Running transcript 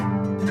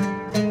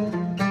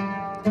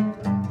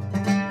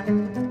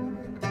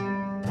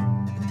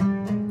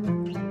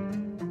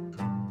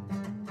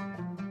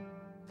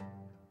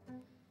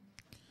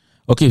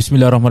Okey,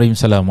 bismillahirrahmanirrahim.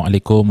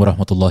 Assalamualaikum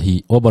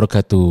warahmatullahi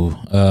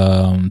wabarakatuh.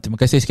 Terima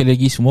kasih sekali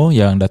lagi semua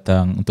yang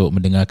datang untuk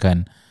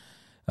mendengarkan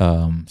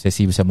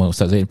sesi bersama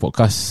Ustaz Zaid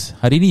Podcast.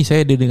 Hari ni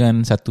saya ada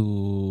dengan satu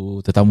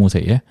tetamu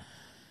saya.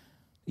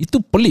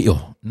 Itu pelik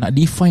nak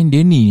define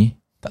dia ni,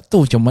 tak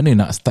tahu macam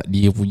mana nak start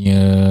dia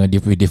punya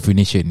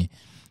definition ni.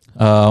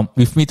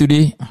 With me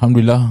today,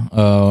 alhamdulillah,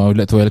 I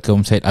would like to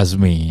welcome Syed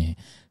Azmir.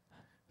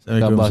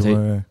 Assalamualaikum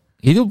semua.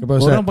 Itu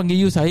orang panggil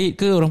you Syed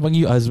ke, orang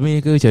panggil you Azmir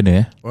ke, macam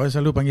mana? Orang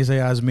selalu panggil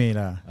saya Azmir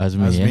lah.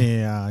 Azmir.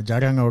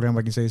 Jarang orang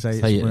panggil saya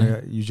Syed.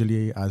 Semua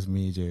usually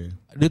Azmir je.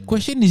 The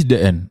question is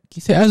that kan,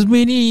 Syed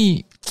Azmir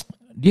ni,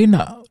 dia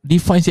nak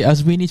define Syed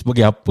Azmir ni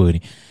sebagai apa ni?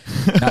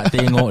 Nak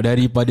tengok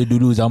daripada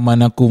dulu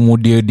zaman aku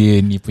muda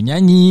dia ni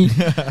penyanyi,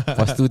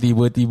 lepas tu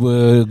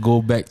tiba-tiba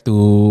go back to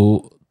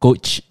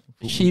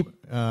coachship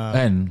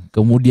kan,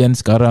 kemudian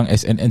sekarang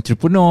as an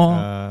entrepreneur.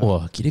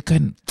 Wah, kira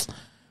kan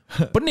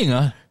pening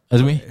lah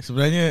Azmi.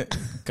 Sebenarnya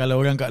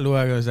kalau orang kat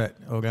luar kan Ustaz,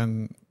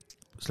 orang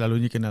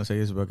selalunya kenal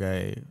saya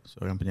sebagai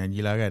seorang penyanyi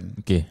lah kan.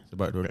 Okay.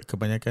 Sebab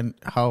kebanyakan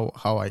how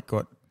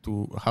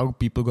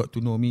people got to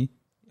know me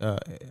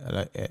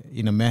like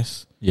in a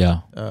mass.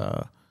 Yeah.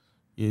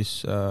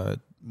 Is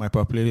my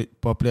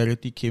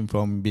popularity came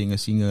from being a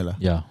singer lah.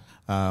 Yeah.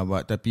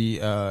 But tapi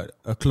a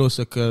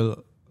close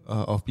circle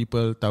of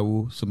people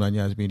tahu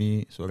sebenarnya Azmi ni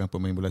seorang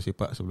pemain bola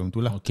sepak sebelum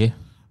tu lah. Okay.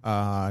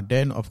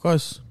 Then of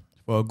course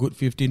for a good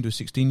 15 to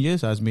 16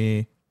 years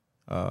Azmi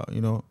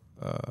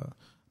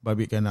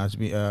babitkan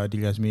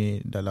diri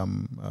Azmi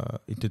dalam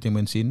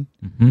entertainment scene.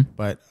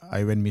 But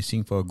I went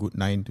missing for a good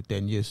 9 to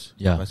 10 years.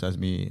 Lepas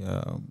Azmi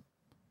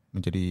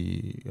menjadi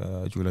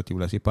jurulatih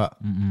bola sepak.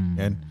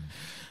 Kan?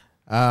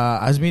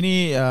 Azmi ni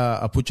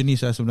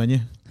opportunist lah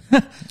sebenarnya.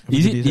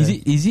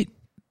 Is it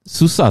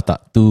susah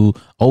tak to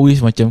always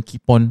macam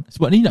keep on,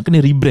 sebab ni nak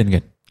kena rebrand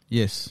kan?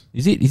 Yes.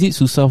 Is it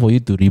susah for you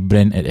to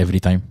rebrand at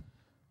every time?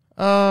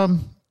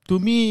 To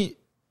me,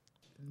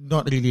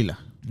 not really lah.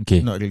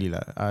 Okay. Not really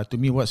lah. To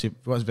me, what's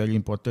very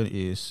important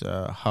is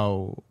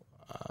how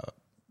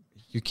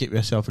you keep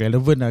yourself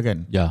relevant lah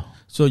kan. Yeah.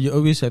 So you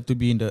always have to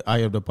be in the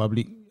eye of the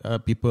public.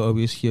 People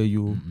always hear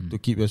you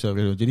to keep yourself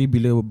relevant. Jadi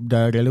bila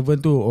dah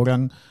relevant tu,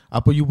 orang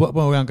apa you buat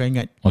pun orang akan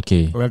ingat.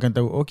 Okay. Orang akan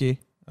tahu. Okay,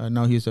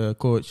 now he's a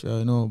coach.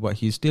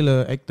 But he's still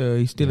a actor.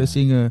 He's still a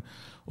singer.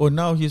 Oh,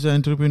 now he's an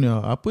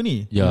entrepreneur. Apa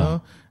ni?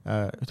 Yeah.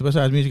 Itu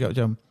pasal Azmi cakap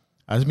macam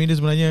Azmi ni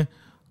sebenarnya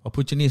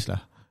opportunist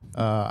lah.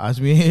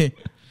 Azmi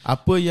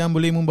apa yang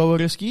boleh membawa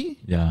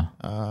rezeki,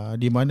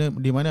 di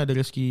mana ada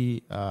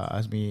rezeki,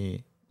 Azmi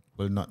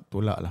will not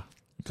tolak lah.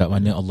 Kat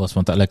mana Allah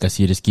SWT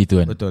kasih rezeki tu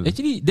kan. Betul.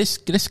 Actually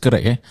that's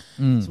correct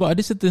Sebab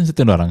ada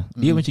certain orang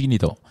dia macam gini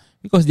tau,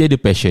 because dia ada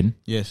passion.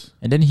 Yes.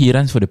 And then he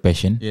runs for the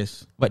passion.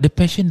 Yes. But the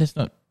passion does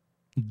not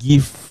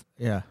give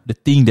the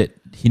thing that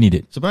he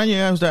needed.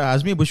 Sebenarnya Ustaz,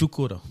 Azmi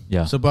bersyukur tau.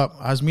 Sebab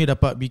Azmi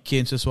dapat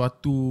bikin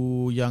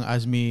sesuatu yang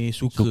Azmi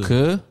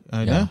suka.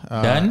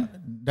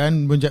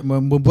 Dan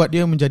membuat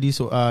dia menjadi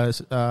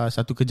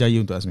satu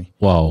kejayaan untuk Azmi.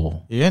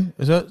 Wow. Ya kan?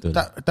 So,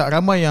 tak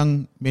ramai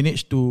yang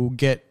manage to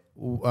get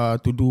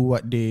to do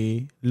what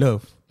they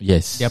love.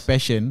 Yes. Their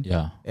passion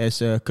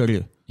as a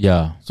career.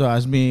 So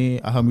Azmi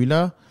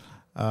alhamdulillah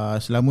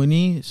selama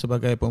ni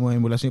sebagai pemain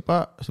bola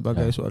sepak,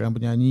 sebagai seorang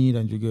penyanyi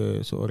dan juga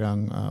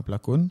seorang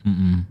pelakon,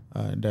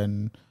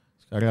 dan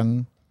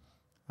sekarang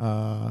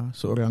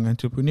seorang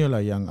entrepreneur lah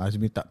yang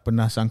Azmi tak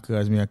pernah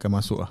sangka Azmi akan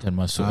masuk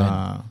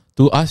lah.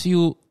 To ask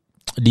you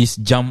this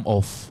jump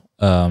of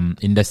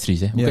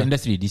industries bukan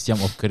industry, this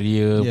jump of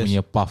career punya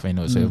path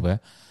and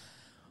whatsoever.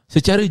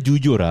 Secara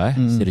jujur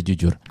secara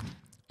jujur,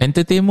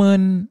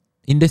 entertainment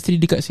industry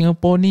dekat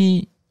Singapura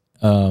ni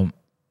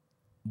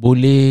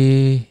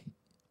boleh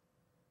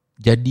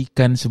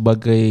jadikan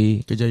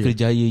sebagai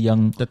kerjaya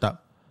yang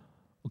tetap.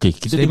 Okay,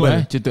 kita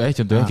tengok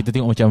contoh kita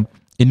tengok macam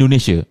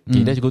Indonesia.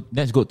 Okay,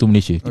 let's go to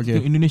Malaysia.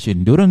 Kita tengok Indonesia.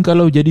 Diorang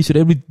kalau jadi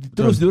selebriti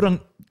terus diorang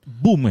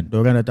boom kan.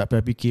 Diorang dah tak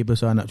payah fikir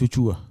pasal anak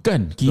cucu lah.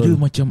 Kan, kira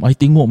macam I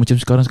tengok macam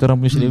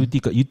sekarang punya selebriti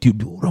kat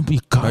YouTube, diorang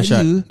punya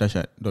kaya.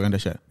 Dahsyat. Diorang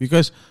dahsyat.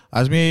 Because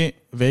Azmi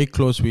very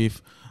close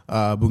with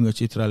Bunga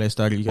Citra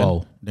Lestari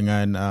kan.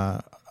 Dengan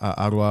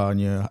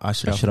arwahnya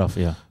Ashraf.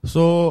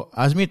 So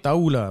Azmi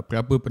tahulah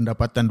berapa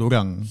pendapatan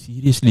dorang.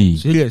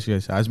 Seriously.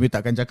 Azmi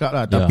takkan cakap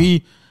lah.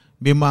 Tapi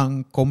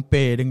memang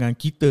compare dengan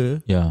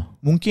kita,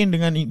 mungkin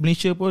dengan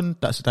Malaysia pun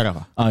tak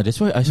setaraf. That's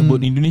why I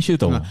sebut Indonesia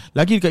tau.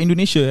 Lagi dekat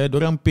Indonesia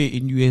dorang pay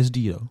in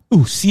USD tau.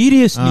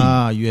 Seriously?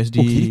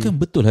 USD. Kira kan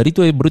betul. Hari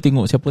tu I baru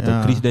tengok siapa tu,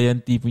 Chris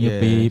Dayanti punya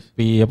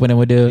pay apa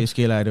nama dia?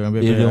 Sikit lah dorang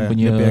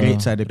pay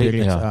rates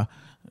lah.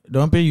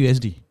 Dorang pay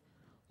USD.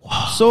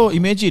 Wow. So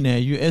imagine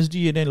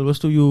USD and then lepas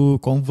tu you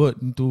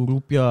convert into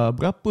rupiah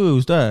berapa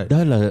Ustaz?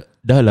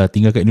 Dah lah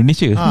tinggal kat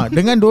Indonesia.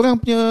 Dengan dorang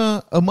punya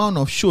amount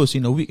of shows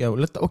in a week,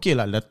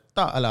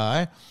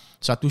 letaklah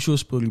satu show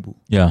 10,000.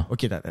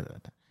 Okay, tak.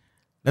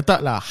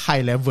 Letaklah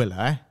high level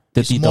lah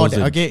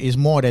 30,000. It's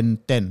more than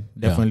 10.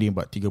 Definitely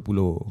about 30.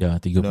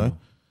 30.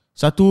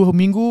 Satu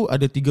minggu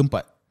ada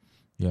 3-4.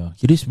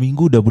 Kira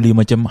seminggu dah boleh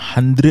macam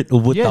 100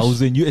 over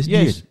 1000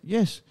 USD.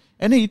 Yes.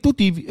 And then itu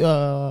TV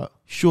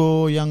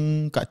show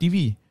yang kat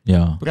TV.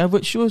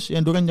 Private shows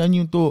yang diorang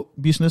nyanyi untuk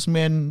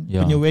businessman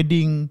punya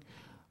wedding,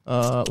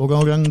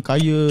 orang-orang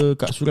kaya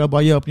kat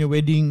Surabaya punya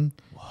wedding.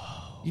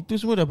 Itu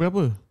semua dah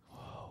berapa?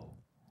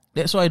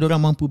 That's why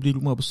diorang mampu beli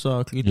rumah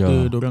besar,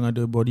 kereta, diorang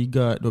ada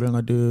bodyguard, diorang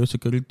ada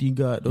security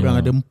guard, diorang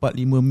ada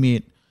 4-5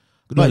 maid.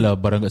 Lah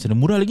barang kat sana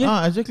murah lagi.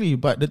 Exactly.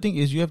 But the thing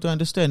is, you have to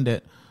understand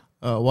that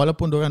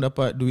walaupun diorang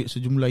dapat duit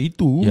sejumlah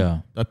itu,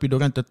 tapi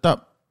diorang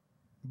tetap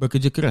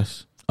bekerja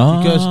keras.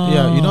 Because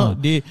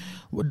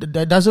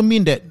that doesn't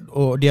mean that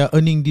they are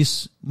earning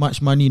this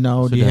much money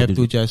now, so they have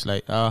to just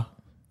like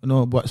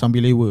buat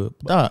sambil lewa.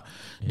 Tak.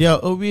 They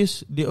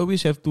always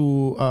have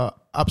to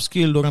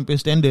upscale orang punya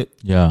standard.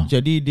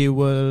 Jadi they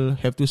will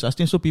have to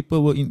sustain, so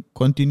people will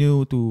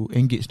continue to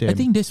engage them. I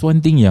think that's one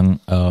thing yang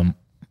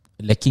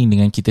lacking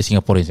dengan kita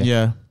Singaporeans.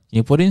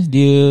 Singaporeans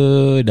dia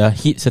dah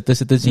hit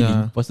certain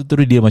sini, lepas tu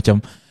terus dia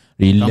macam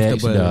relax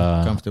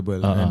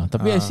comfortable.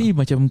 Tapi I see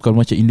macam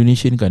kalau macam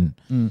Indonesian kan,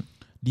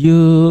 dia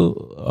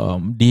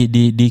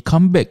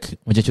come back.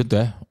 Macam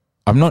contoh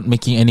I'm not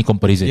making any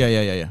comparison.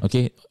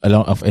 Okay, a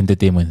lot of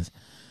entertainment.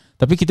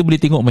 Tapi kita boleh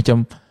tengok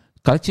macam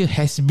culture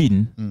has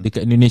been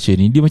dekat Indonesia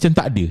ni, dia macam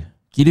tak ada.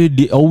 Kira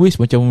dia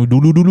always macam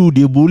dulu-dulu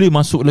dia boleh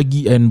masuk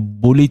lagi and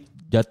boleh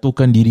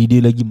jatuhkan diri dia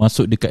lagi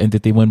masuk dekat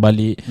entertainment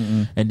balik,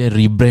 and then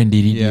rebrand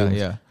diri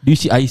dia. Do you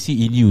see, I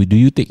see in you, do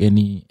you take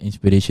any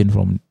inspiration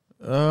from?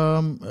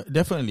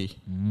 Definitely.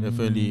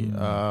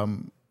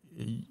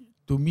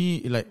 To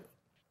me, like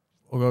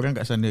orang-orang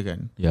kat sana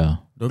kan,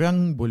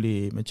 dorang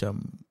boleh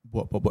macam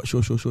buat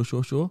show.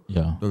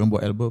 Dorang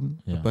buat album,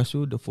 lepas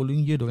tu the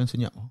following year dorang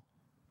senyap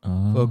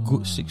for a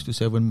good 6 to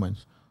 7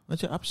 months.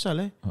 Macam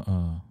apasal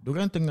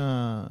dorang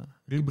tengah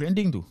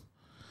rebranding tu.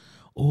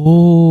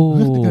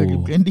 Tengah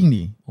rebranding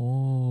ni.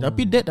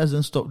 Tapi that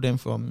doesn't stop them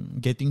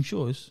from getting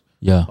shows.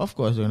 Of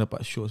course dorang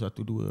dapat show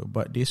 1-2,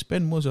 but they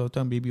spend most of the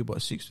time maybe about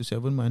 6 to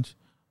 7 months.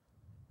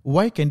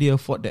 Why can they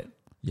afford that?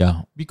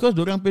 Because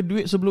dorang pay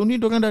duit sebelum ni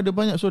dorang dah ada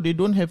banyak, so they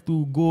don't have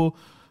to go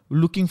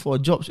looking for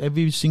jobs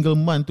every single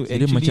month to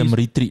actually. Dia macam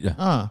retreat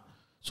lah.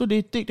 So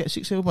they take that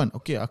 6-7 months.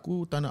 Okay,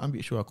 aku tak nak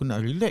ambil show, aku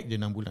nak relax je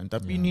 6 bulan.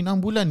 Tapi ni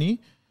 6 bulan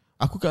ni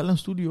aku kat dalam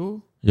studio,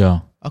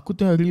 aku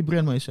tengah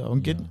rebrand myself.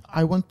 Okay,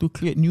 I want to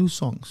create new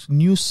songs,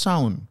 new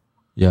sound.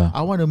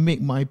 I want to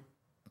make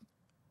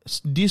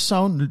this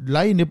sound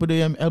lain daripada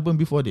yang album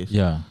before this.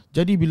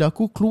 Jadi bila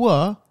aku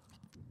keluar,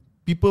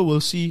 people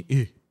will see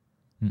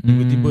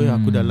tiba-tiba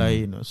aku dah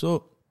lain.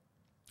 So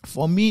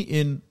for me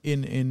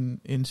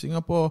in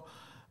Singapore,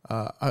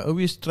 I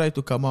always try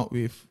to come out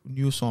with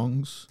new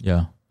songs.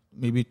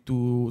 Maybe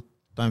 2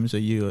 times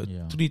a year,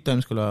 3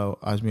 times kalau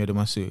Azmi ada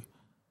masa,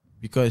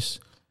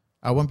 because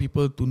I want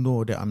people to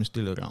know that I'm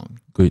still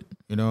around. Good.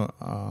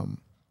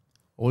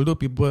 Although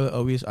people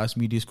always ask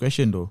me this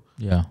question though,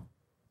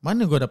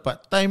 mana kau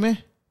dapat time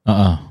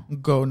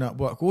kau nak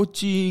buat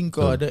coaching,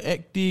 kau ada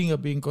acting,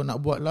 habis kau nak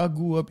buat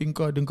lagu, habis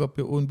kau ada kau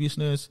punya own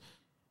business.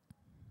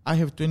 I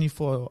have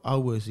 24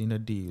 hours in a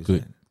day.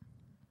 Good.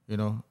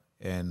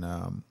 And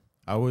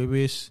I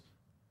always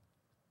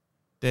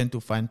tend to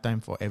find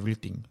time for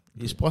everything.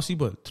 It's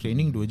possible.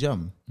 Training 2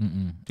 jam.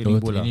 Training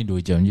bola. Training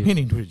 2 jam je.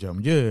 Training 2 jam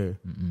je.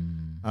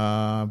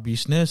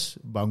 Business,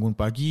 bangun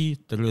pagi,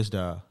 terus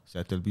dah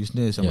settle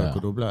business sampai ke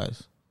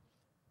 12.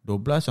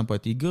 12 sampai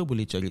 3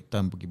 boleh cari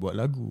time pergi buat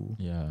lagu.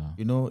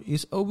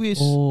 It's always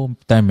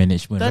time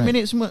management.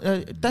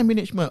 Time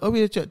management.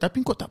 Always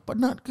tapi kau tak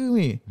penat ke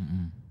weh?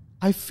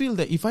 I feel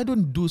that if I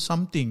don't do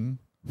something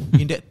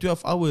in that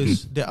 12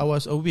 hours that I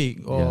was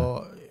awake,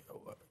 or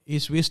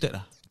it's wasted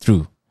lah.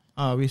 True.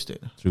 Wasted.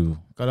 True.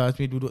 Kalau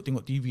Azmi duduk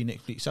tengok TV,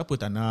 Netflix, siapa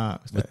tak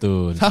nak?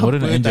 Betul. Semua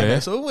nak enjoy.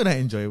 Semua nak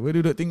enjoy. Boleh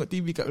duduk tengok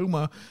TV kat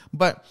rumah.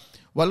 But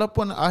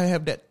walaupun I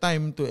have that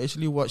time to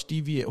actually watch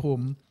TV at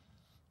home,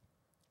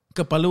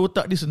 kepala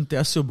otak dia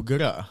sentiasa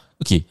bergerak.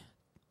 Okay,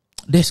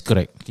 that's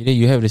correct. Kira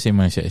you have the same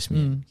mindset as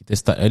me. Kita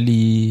start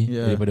early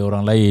daripada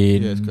orang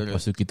lain.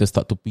 Lepas tu kita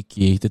start to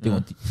fikir. Kita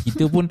tengok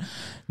kita pun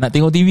nak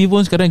tengok TV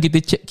pun sekarang kita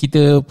check,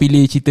 kita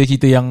pilih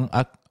cerita-cerita yang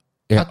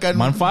akan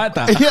manfaat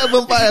tak? Ya,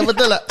 manfaat,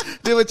 betul tak?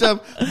 Dia macam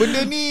benda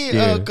ni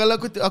kalau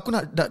aku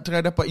nak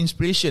try dapat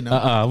inspiration,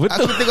 betul.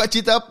 aku tengok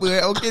cerita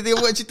apa, okay,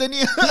 tengok cerita ni.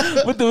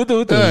 Betul.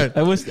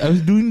 I was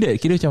doing that.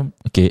 Kira macam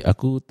okay,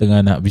 aku tengah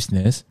nak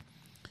business,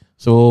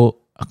 so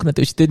aku nak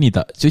tengok cerita ni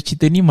tak? So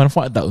cerita ni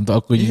manfaat tak untuk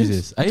aku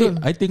business?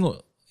 I tengok,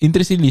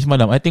 interestingly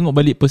semalam I tengok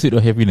balik Pursuit of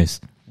Happiness.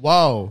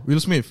 Wow,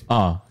 Will Smith.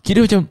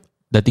 Kira macam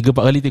dah 3-4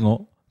 kali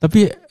tengok,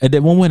 tapi at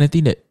that moment I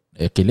think that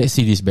okay, let's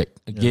see this back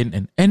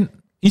again and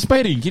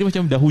inspiring. Kira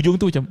macam dah hujung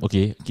tu macam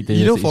okay, kita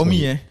for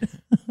me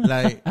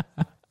like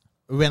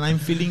when I'm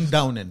feeling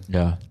down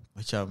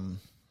macam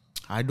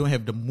I don't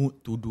have the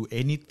mood to do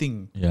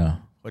anything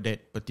for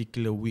that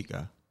particular week,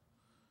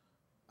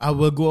 I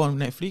will go on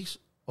Netflix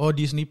or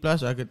Disney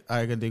Plus. I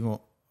akan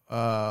tengok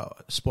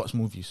sports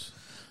movies.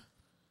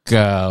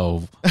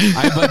 Kau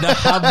I dah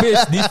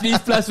habis Disney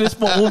Plus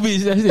sport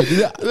movies.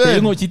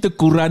 Tengok cerita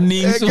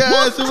Running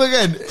semua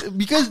kan.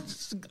 Because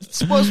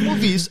sports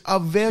movies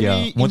are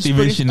very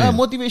motivational,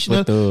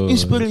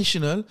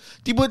 inspirational.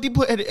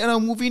 Tiba-tiba at the end of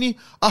movie ni,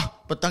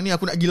 petang ni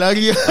aku nak pergi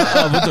lari.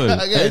 Betul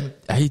kan?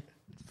 I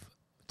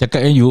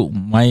cakap dengan you,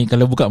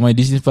 kalau buka my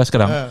Disney Plus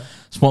sekarang,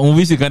 sport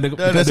movies dia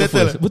dah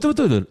settle.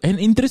 Betul.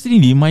 And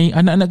interestingly, my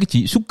anak-anak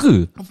kecil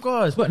suka. Of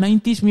course. Sebab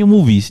 90s punya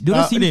movies, dia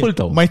orang simple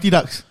tau. Mighty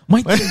Ducks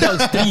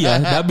 3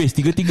 dah habis,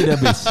 3 dah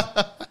habis.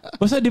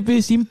 Pasal dia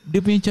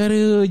punya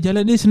cara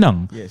jalan dia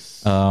senang.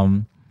 Yes.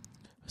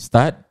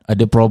 Start,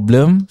 ada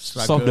problem,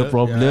 struggle, solve the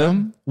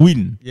problem,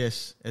 win.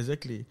 Yes,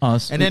 exactly.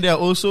 And then there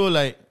are also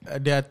like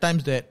there are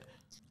times that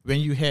when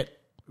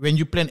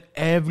you plan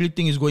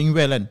everything is going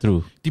well kan.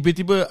 True.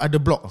 Tiba-tiba ada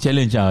block.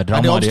 Challenge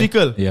drama ada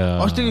obstacle. dia.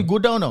 Obstacle go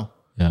down now.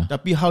 Yeah.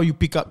 Tapi how you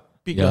pick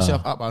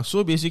yourself up.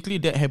 So basically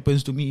that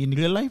happens to me in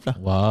real life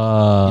lah.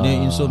 Wow.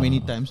 In so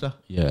many times lah.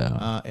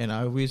 Yeah. And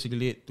I always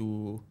relate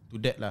to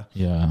that lah.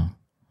 Yeah.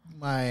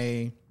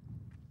 My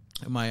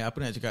apa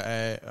nak cakap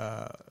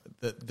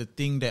the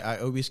thing that I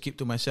always keep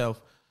to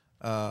myself,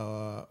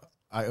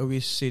 I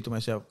always say to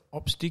myself,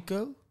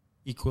 obstacle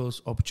equals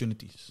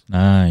opportunities.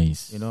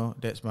 Nice. You know,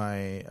 that's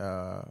my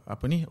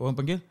apa ni orang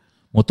panggil?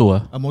 Motto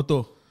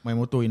motto. My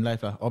motto in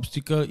life lah.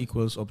 Obstacle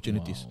equals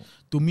opportunities. Wow.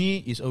 To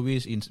me, is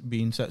always be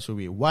in such a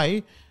way.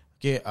 Why?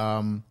 Okay,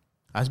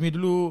 Azmir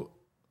dulu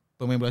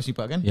pemain bola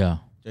sepak kan?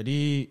 Yeah.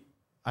 Jadi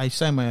I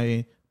sign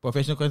my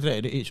professional contract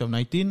at the age of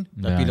 19.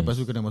 Tapi lepas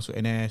tu kena masuk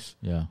NS.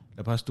 Yeah.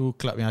 Lepas tu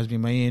club yang Azmir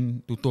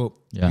main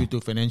tutup due to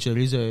financial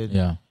reason.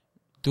 Yeah.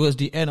 Towards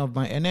the end of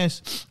my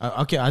NS,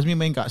 okay, Azmir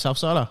main kat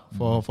Safsa lah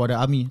for the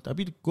army.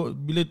 Tapi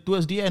bila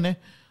towards the end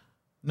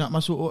nak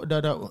masuk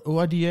dah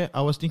OAD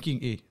I was thinking,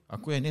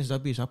 aku NS dah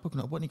habis, apa aku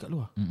nak buat ni kat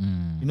luar?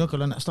 You know,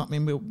 kalau nak start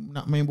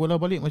nak main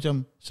bola balik,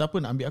 macam siapa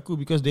nak ambil aku,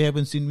 because they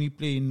haven't seen me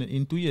play in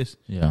 2 years.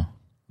 Yeah.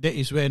 That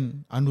is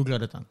when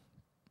Anugerah datang.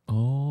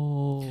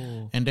 Oh.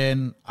 And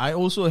then I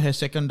also had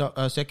second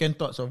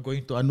thoughts of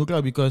going to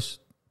Anugerah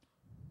because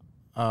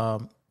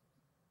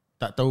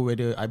tak tahu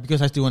whether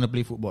because I still want to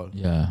play football.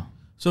 Yeah.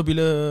 So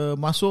bila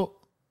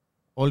masuk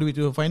all the way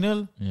to the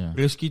final,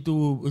 rezeki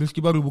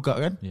baru buka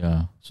kan.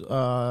 Yeah.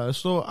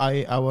 So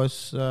I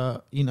was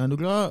in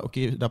Anugerah,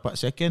 okay, dapat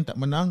second, tak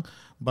menang,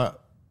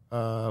 but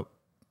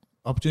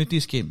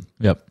opportunities came.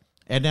 Yep.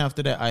 And then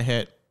after that I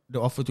had the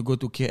offer to go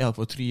to KL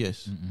for 3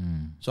 years.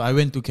 So I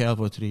went to KL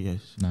for 3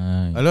 years.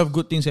 Nice. A lot of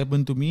good things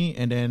happened to me,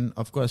 and then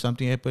of course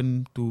something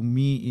happened to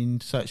me in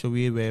such a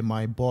way where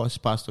my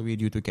boss passed away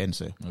due to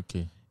cancer.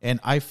 Okay. And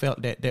I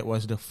felt that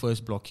was the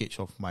first blockage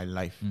of my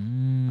life,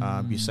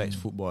 besides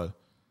football.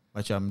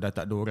 Macam dah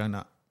tak ada orang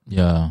nak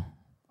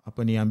apa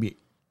ni ambil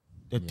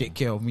take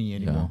care of me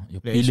anymore.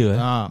 Your pillar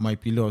my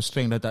pillar of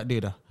strength dah tak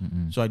ada dah.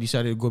 So I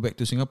decided to go back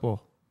to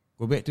Singapore.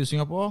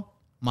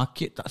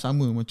 Market tak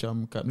sama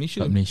macam kat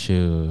Malaysia.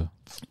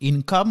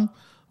 Income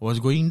was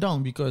going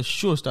down because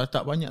shows tak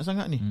banyak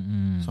sangat ni.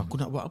 So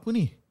aku nak buat apa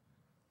ni?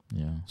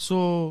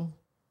 So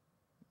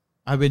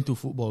I went to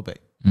football back.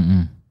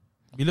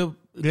 Bila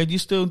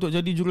register untuk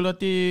jadi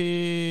jurulatih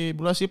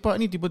bola sepak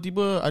ni,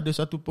 tiba-tiba ada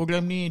satu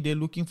program ni, they're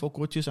looking for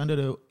coaches under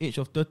the age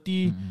of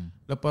 30.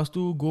 Lepas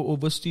tu go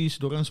overseas,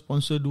 diorang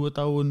sponsor 2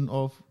 tahun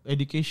of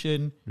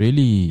education.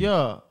 Really?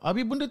 Ya,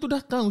 habis benda tu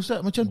datang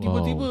Ustaz, macam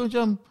tiba-tiba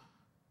macam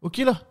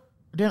okay lah.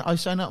 Then I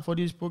sign up for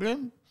this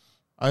program.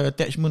 I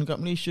attachment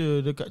kat Malaysia,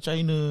 dekat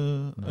China.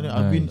 Nice.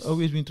 I've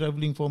always been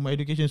travelling for my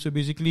education. So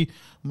basically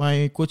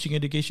my coaching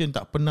education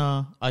tak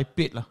pernah I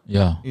paid lah.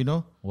 Yeah. You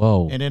know?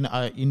 Wow. And then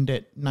in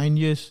that 9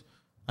 years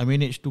I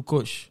managed to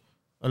coach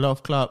a lot of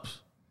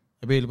clubs.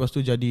 Habis lepas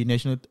tu jadi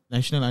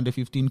national under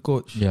 15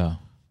 coach. Yeah.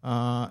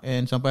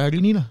 And sampai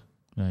hari ni lah.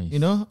 Nice. You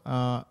know?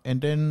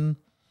 And then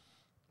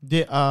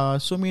there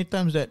are so many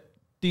times that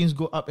things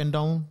go up and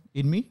down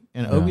in me,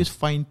 and I always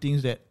find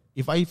things that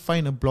if I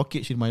find a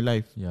blockage in my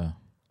life,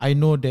 I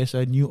know there's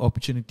a new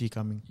opportunity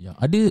coming. Yeah.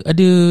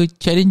 Ada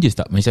challenges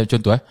tak? Macam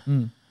contoh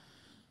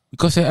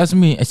because Syed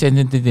Azmir as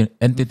an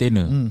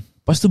entertainer.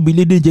 Lepas tu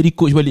bila dia jadi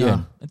coach balik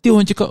kan, nanti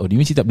orang cakap dia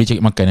mesti tak boleh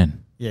cari makan kan.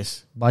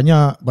 Yes.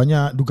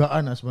 Banyak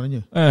dugaan lah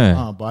sebenarnya.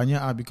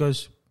 Banyak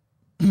because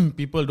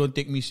people don't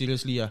take me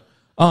seriously lah.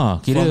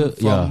 Kira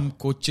from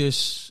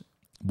coaches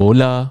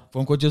bola.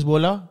 From coaches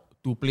bola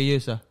to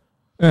players lah.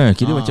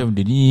 Kira macam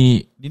dia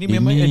ni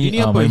memang dia ni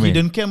apa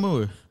hidden cam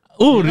apa.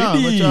 Oh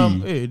really?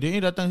 Macam dia ni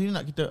datang sini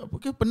nak kita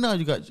pernah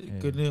juga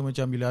kena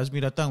macam bila Azmi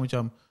datang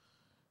macam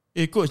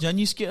coach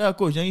nyanyi sikit lah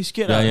coach, nyanyi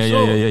sikit lah. So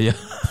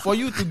for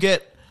you to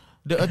get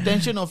the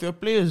attention of your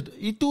players,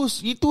 itu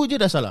je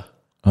dah salah.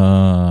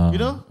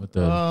 You know,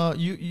 betul.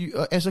 You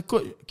as a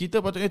coach, kita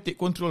patutnya take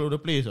control of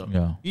the players.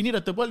 Ini dah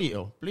terbalik.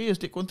 Players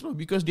take control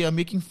because they are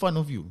making fun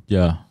of you.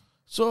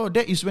 So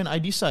that is when I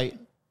decide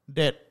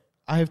that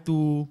I have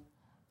to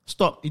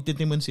stop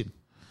entertainment scene.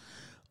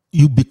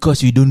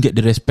 Because you don't get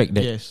the respect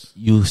that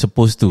you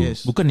supposed to.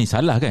 Bukan ni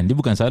salah kan? Dia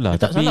bukan salah.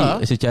 Tapi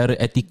salah. Secara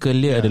ethical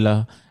dia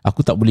adalah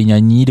aku tak boleh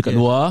nyanyi dekat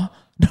luar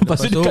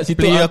Lepas tu dekat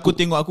situ aku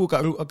tengok aku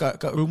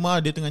kat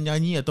rumah dia tengah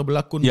nyanyi atau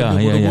berlakon benda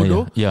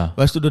bodoh-bodoh.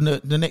 Lepas tu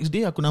the next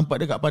day aku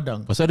nampak dia kat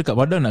padang. Pasal dekat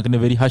padang nak kena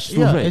very harsh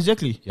rules, right?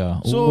 Exactly.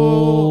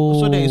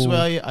 So that is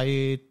why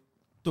I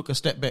took a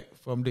step back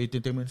from the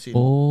entertainment scene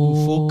to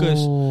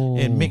focus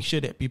and make sure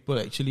that people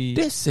actually.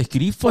 That's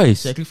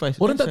sacrifice.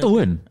 Orang tak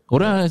tahu kan.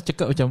 Orang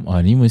cakap macam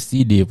ni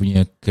mesti dia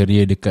punya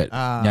career dekat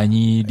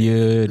nyanyi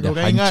dia dah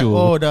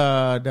hancur.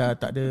 Ingat dah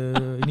tak ada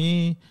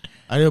ini.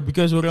 Ada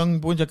because orang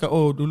pun cakap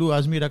dulu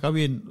Azmir dah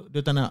kahwin, dia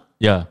tak nak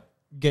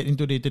get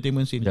into the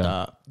entertainment scene.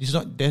 Tak.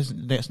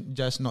 That's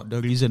just not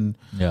the reason.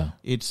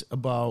 It's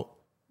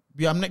about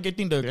I'm not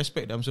getting the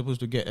respect that I'm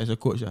supposed to get as a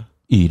coach lah.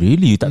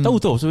 Really? Tak tahu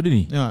tau sebab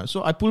ni.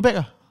 So I pull back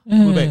lah.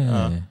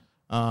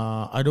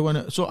 I don't want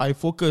to. So I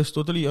focus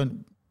totally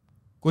on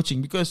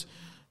coaching because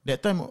that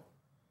time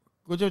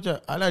coach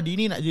macam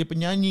Dini nak jadi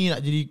penyanyi,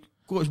 nak jadi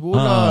coach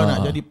bola,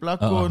 nak jadi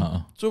pelakon.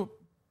 So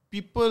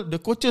the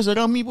coaches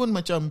around me pun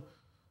macam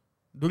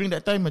during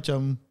that time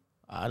macam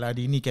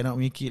Dini cannot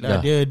make it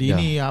lah. Dia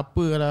Dini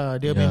apalah,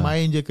 dia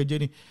main je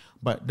kerja ni.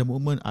 But the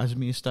moment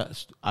Azmi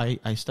starts, I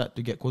start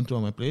to get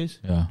control of my place.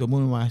 The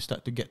moment I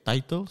start to get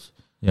titles,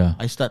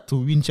 I start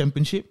to win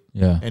championship,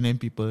 and then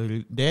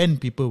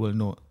people will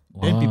know.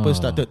 Wow. Then people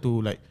started to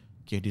like,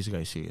 okay, this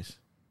guy is serious,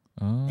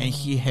 and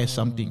he has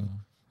something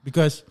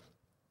because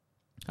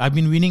I've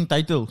been winning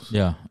titles.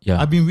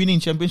 I've been winning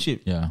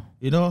championship.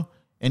 You know,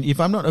 and if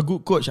I'm not a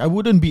good coach, I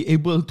wouldn't be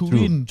able to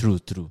win. True.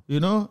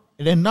 You know,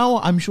 and then now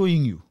I'm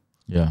showing you.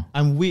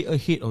 I'm way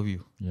ahead of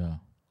you.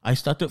 I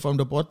started from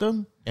the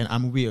bottom and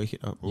I'm way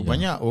ahead.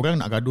 Banyak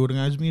orang nak gaduh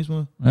dengan Azmi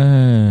semua.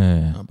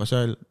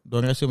 Pasal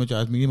diorang rasa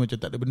macam Azmi ni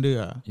macam tak ada benda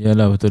lah.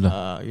 Yalah, betul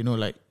lah. You know,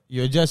 like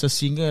you're just a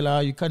singer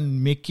lah. You can't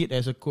make it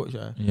as a coach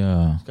lah.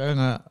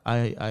 Sekarang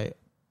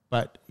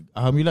but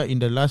Alhamdulillah in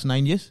the last 9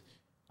 years,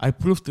 I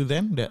proved to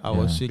them that I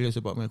was serious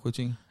about my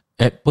coaching.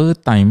 At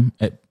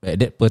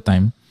that per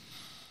time,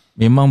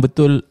 memang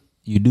betul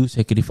you do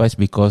sacrifice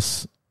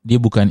because dia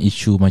bukan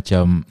isu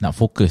macam nak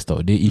fokus tau.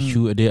 Dia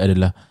isu dia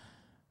adalah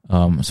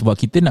sebab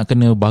kita nak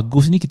kena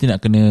bagus ni, kita nak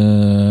kena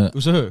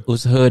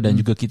usaha dan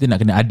juga kita nak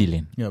kena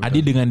adil kan.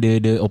 Adil dengan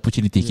the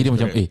opportunity. Kira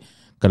macam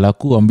kalau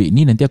aku ambil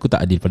ni nanti aku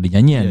tak adil pada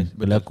nyanyian.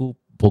 Kalau aku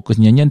fokus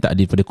nyanyian tak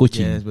adil pada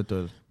coaching.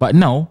 Betul. But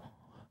now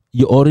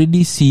you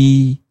already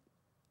see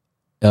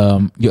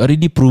you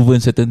already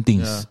proven certain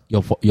things.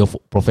 Your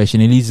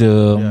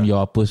professionalism,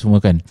 your apa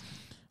semua kan.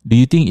 Do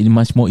you think it's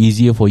much more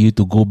easier for you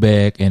to go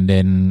back and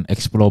then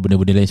explore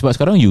benda-benda lain? Sebab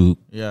sekarang you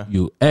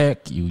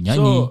act, you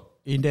nyanyi. So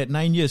in that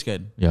 9 years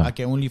kan, I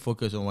can only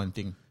focus on one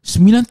thing.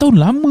 9 tahun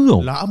lama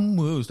tau.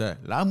 Lama Ustaz.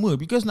 Lama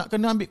because nak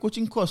kena ambil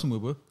coaching course semua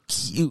apa.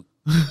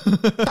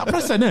 Tak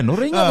perasan kan.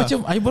 Orang ingat macam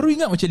I baru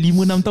ingat macam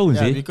 5-6 tahun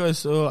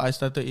because I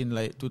started in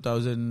like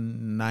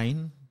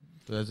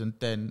 2009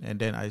 2010 and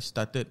then I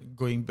started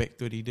going back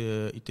to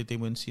the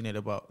entertainment scene at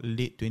about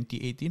late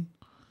 2018.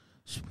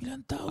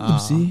 9 tahun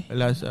sih.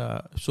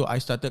 So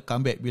I started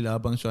come back bila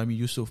Abang Suami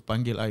Yusof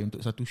panggil I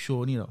untuk satu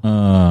show ni tau.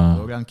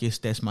 Orang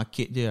case test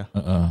market je lah.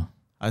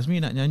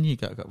 Azmi nak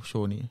nyanyi kat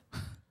show ni.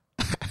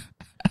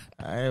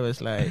 I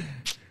was like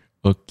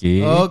Okay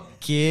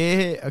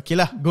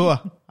lah, go lah.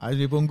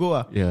 Azmi pun go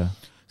lah.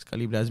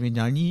 Sekali bila Azmi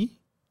nyanyi,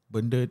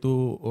 benda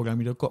tu orang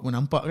Mediacorp pun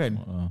nampak kan.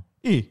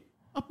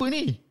 Apa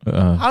ni?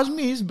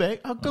 Azmi is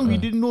back. How come we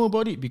didn't know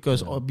about it? Because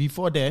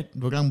before that,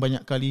 orang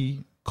banyak kali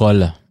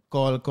call lah.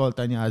 Call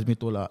tanya Azmi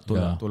tolak.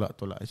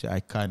 I say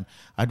I can't.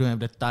 I don't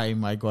have the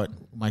time. I got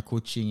my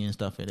coaching and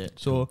stuff like that.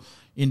 So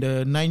in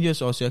the 9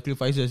 years of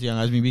sacrifices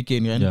yang Azmi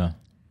bikin kan,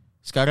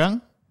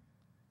 sekarang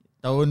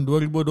tahun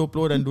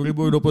 2020 dan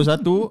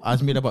 2021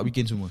 Azmi dapat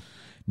bikin semua.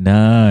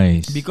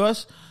 Nice.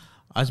 Because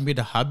Azmi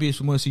dah habis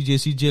semua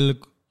sijil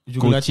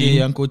jurulatih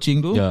yang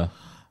coaching tu.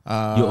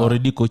 You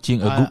already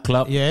coaching a good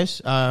club.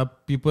 Yes.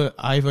 People,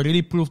 I've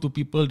already proved to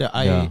people that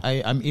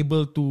I'm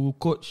able to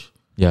coach.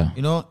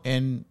 You know,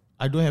 and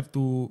I don't have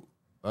to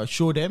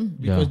show them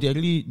because they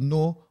really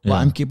know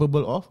what I'm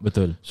capable of.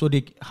 Betul. So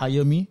they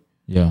hire me.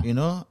 You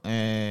know,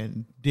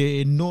 and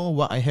they know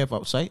what I have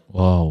outside.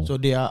 Wow.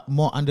 So they are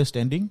more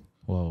understanding.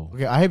 Wow.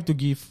 Okay, I have to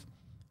give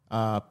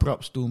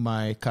props to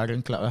my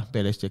current club lah,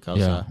 Balestier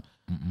Khalsa.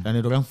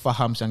 Kerana diorang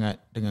faham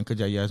sangat dengan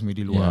kejayaan Azmi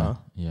di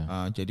luar.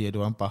 Jadi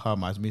diorang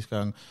faham Azmi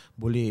sekarang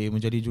boleh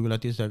menjadi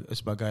jurulatih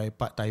sebagai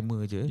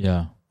part-timer je.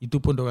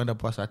 Itu pun diorang dah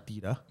puas hati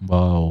dah.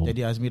 Wow.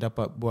 Jadi Azmi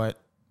dapat buat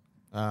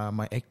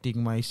my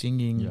acting, my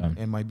singing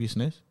and my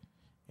business.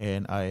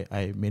 And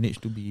I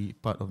managed to be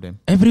part of them.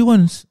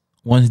 Everyone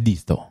wants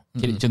this tau.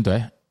 Contoh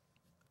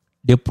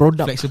the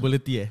product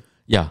flexibility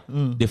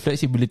the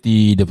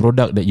flexibility, the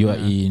product that you are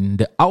in,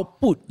 the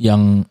output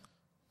yang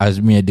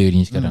Azmi ada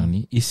ni sekarang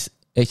ni is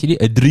actually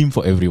a dream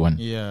for everyone.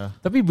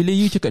 Tapi bila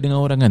you cakap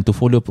dengan orang kan to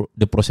follow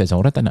the process,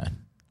 orang tak nak.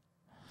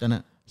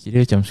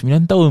 Kira macam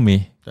 9 tahun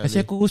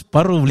kasi aku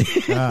separuh boleh.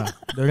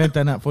 Diorang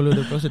tak nak follow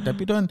the process.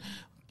 Tapi diorang,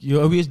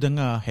 you always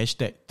dengar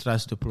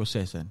 #trust the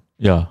process kan.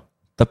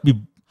 Tapi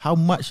how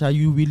much are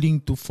you willing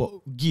to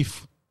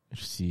forgive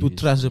to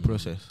trust the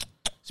process?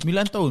 9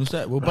 tahun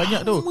Ustaz.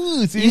 Banyak tau.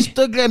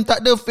 Instagram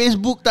tak ada,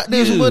 Facebook tak ada,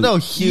 semua tau.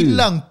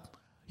 Hilang.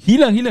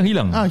 Hilang.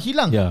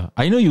 Hilang. Yeah,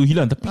 I know you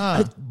hilang. Tapi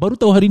I baru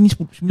tahu hari ni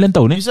 9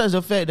 tahun. Besides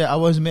the fact that I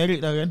was married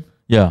lah kan.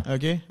 Yeah.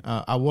 Okay.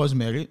 I was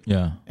married.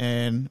 Yeah.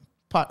 And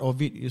part of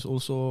it is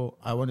also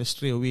I want to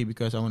stray away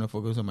because I want to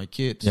focus on my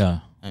kids.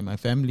 Yeah. And my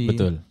family.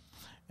 Betul.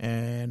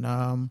 And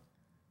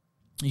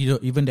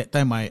even that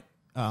time my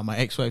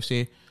ex-wife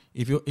say,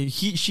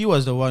 she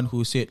was the one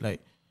who said like,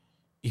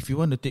 if you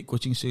want to take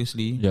coaching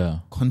seriously,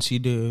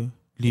 consider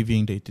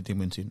leaving the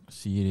entertainment scene.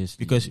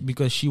 Seriously.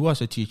 Because she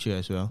was a teacher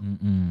as well.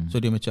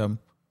 So dia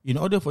macam, in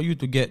order for you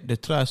to get the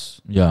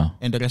trust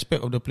and the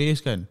respect of the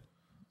players kan.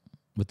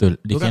 Betul.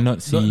 They cannot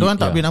see. Diorang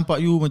tak boleh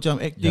nampak you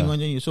macam acting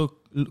macam ni.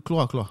 So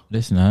keluar.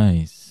 That's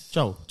nice.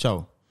 Ciao.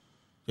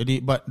 Jadi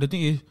but the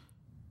thing is,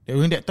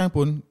 during that time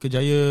pun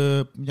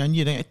kejaya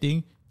menyanyi dan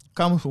acting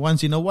comes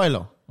once in a while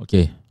tau.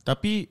 Okay.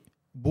 Tapi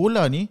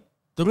bola ni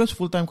terus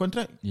full time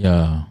contract.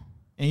 Yeah.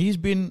 And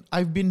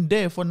I've been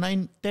there for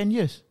 9-10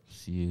 years.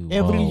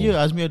 Every year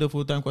Azmir ada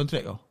full time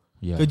contract tau.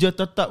 Kerja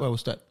tetap lah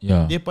Ustaz.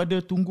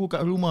 Daripada tunggu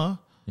kat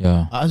rumah,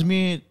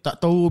 Azmir tak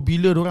tahu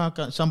bila orang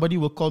akan, somebody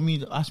will call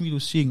me, ask me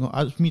to sing or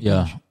ask me to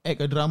act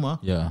a drama.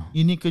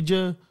 Ini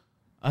kerja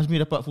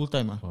Azmir dapat full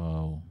time lah.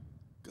 Wow.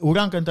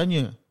 Orang akan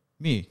tanya,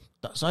 Mi,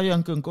 tak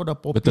sayang ke kau dah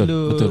popular?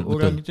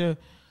 Orang kata,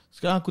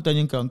 sekarang aku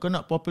tanya kau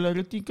nak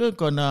popularity ke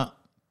kau nak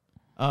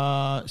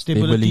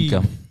stable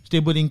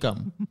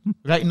income?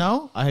 Right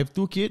now I have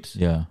 2 kids.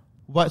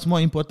 What's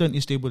more important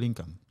is stable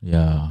income. You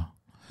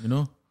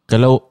know,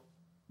 Kalau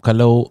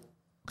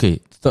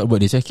okay, talk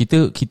about this.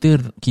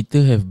 Kita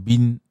have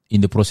been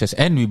in the process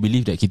and we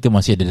believe that kita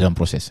masih ada dalam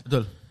proses.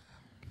 Betul.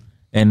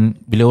 And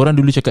bila orang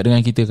dulu cakap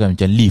dengan kita kan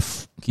macam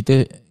leave,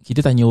 kita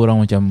tanya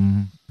orang macam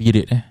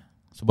period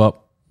sebab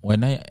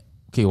when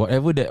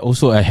whatever that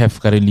also I have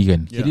currently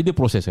kan, kira dia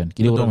proses kan.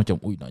 Kira orang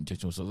macam, oi nak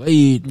macam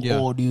Syed, dia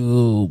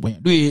banyak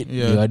duit,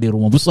 dia ada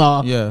rumah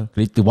besar,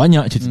 kereta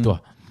banyak macam tu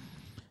lah.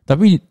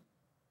 Tapi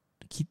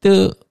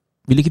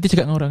bila kita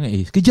cakap dengan orang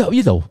sekejap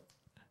je tau.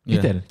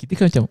 Kita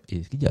kan macam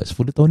sekejap,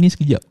 10 tahun ni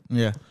sekejap.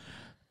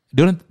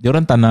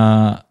 Diorang tak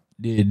nak,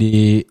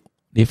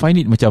 they find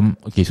it macam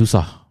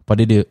susah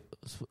pada dia.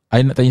 I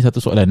nak tanya satu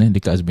soalan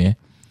dekat Azmir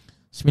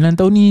 9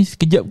 tahun ni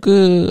sekejap ke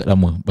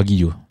lama bagi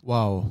you?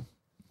 Wow.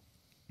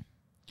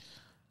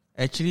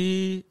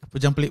 Actually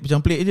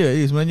pejam-pelik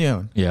je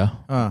sebenarnya.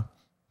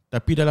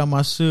 Tapi dalam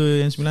masa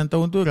yang 9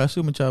 tahun tu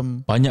rasa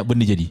macam banyak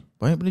benda jadi.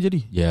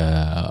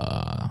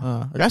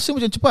 Rasa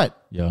macam cepat.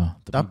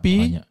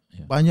 Tapi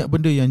banyak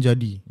benda yang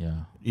jadi.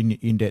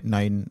 In that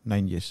 9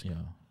 years.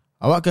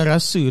 Awak akan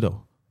rasa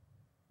tau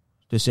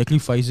the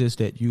sacrifices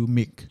that you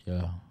make.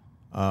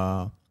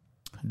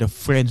 The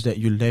friends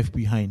that you left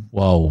behind.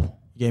 Wow.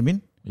 You get what I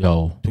mean?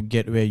 To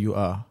get where you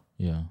are.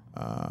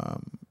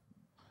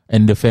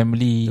 And the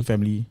family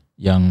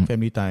yang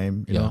family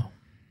time, you know.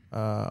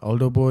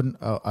 Although pun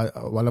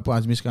walaupun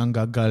Azmi sekarang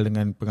gagal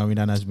dengan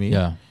perkahwinan Azmi,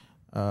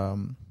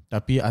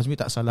 tapi Azmi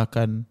tak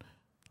salahkan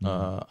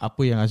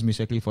apa yang Azmi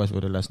sacrifice for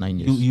the last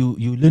 9 years.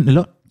 You learn a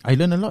lot. I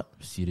learn a lot.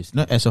 Seriously.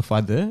 Not as a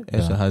father,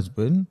 as a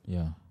husband,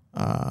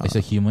 as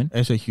a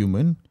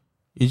human.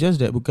 It's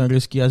just that bukan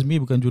rezeki Azmi,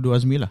 bukan jodoh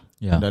Azmi lah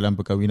dalam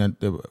perkahwinan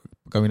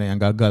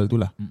yang gagal tu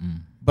lah.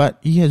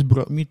 But he has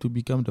brought me to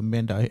become the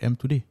man that I am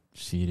today.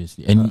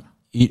 Seriously. And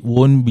it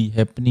won't be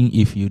happening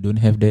if you don't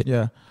have that.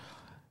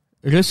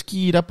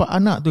 Rezeki dapat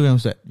anak tu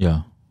kan Ustaz.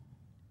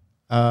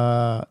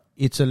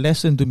 It's a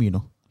lesson to me,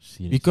 no.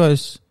 Seriously.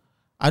 Because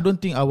I don't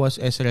think I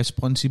was as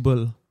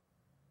responsible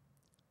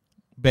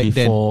back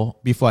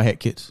before I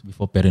had kids.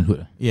 Before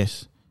parenthood.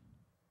 Yes.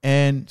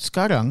 And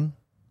sekarang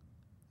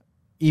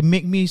it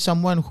make me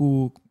someone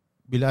who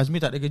bila Azmi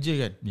tak ada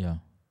kerja kan,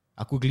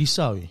 aku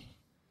gelisah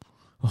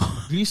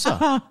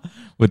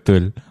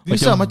Betul.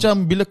 Gelisah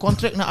macam bila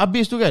kontrak nak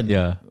habis tu kan.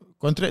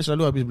 Kontrak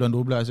selalu habis bulan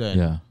 12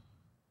 kan.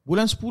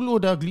 Bulan 10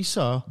 dah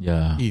gelisah.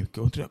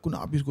 Kontrak aku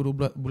nak habis bulan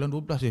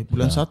 12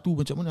 Bulan 1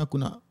 macam mana aku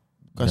nak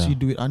kasih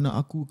duit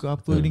anak aku ke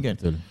apa ni kan.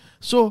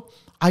 So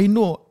I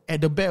know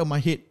at the back of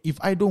my head, if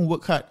I don't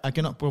work hard, I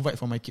cannot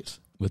provide for my kids.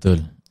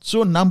 Betul.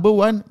 So number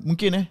one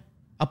mungkin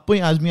apa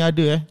yang Azmi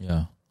ada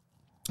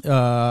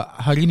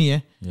hari ni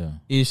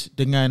is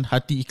dengan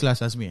hati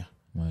ikhlas Azmi.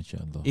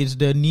 Masya-Allah. It's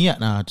the niat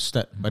to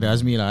start pada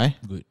Azmi lah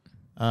Good.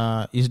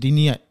 Is the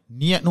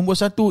niat nombor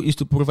 1 is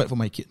to provide for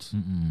my kids.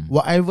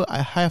 Whatever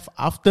I have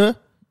after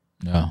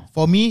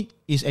for me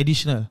is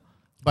additional.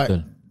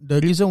 But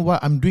the reason why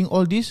I'm doing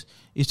all this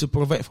is to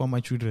provide for my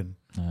children.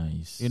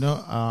 Nice. You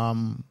know,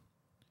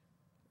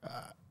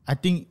 I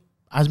think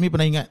Azmi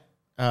pernah ingat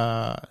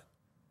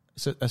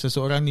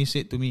seseorang ni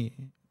said to me,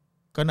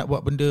 kau nak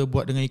buat benda,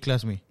 buat dengan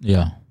ikhlas Mi.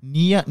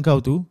 Niat kau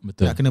tu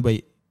nak kena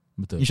baik.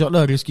 Betul.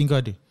 InsyaAllah rezeki kau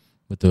ada.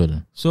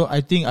 Betul. So I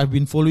think I've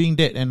been following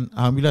that, and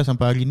alhamdulillah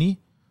sampai hari ni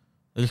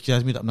rezeki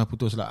Azmi tak pernah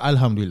putus lah.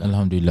 Alhamdulillah.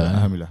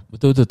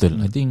 Betul.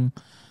 I think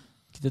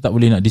kita tak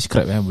boleh nak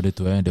describe benda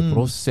tu the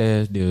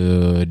process,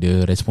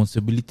 the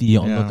responsibility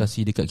yang Allah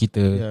kasih dekat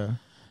kita.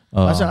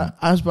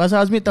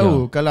 Pasal Azmi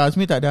tahu kalau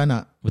Azmi tak ada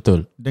anak.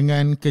 Betul.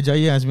 Dengan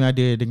kejayaan Azmi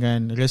ada,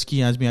 dengan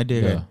rezeki yang Azmi ada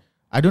kan,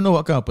 I don't know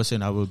what kind of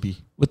person I will be.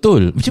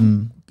 Betul.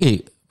 Macam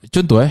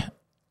contoh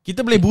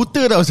kita boleh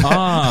buta tau Ustaz.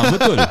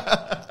 Betul.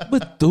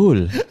 Betul.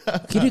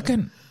 Kira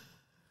kan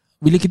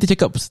bila kita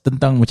cakap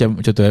tentang macam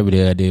contoh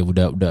bila ada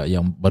budak-budak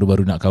yang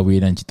baru-baru nak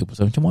kahwin dan cerita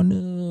pasal macam mana,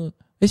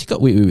 saya cakap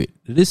wait.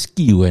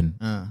 Rezeki kan,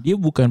 dia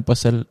bukan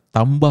pasal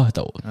tambah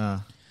tau.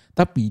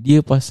 Tapi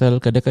dia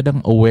pasal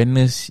kadang-kadang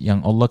awareness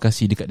yang Allah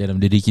kasih dekat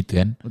dalam diri kita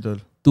kan. Betul.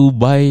 To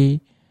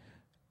buy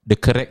the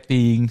correct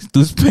things,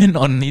 to spend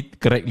on it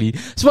correctly.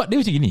 Sebab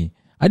dia macam gini,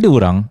 ada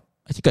orang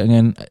cakap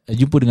dengan,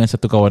 jumpa dengan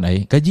satu kawan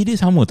saya, gaji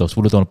dia sama tau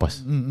 10 tahun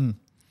lepas.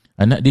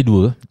 Anak dia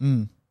 2,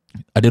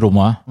 ada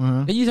rumah,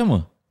 gaji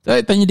sama.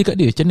 Saya tanya dekat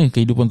dia, macam mana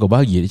kehidupan kau,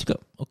 bahagia? Dia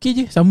cakap, okay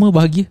je, sama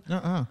bahagia.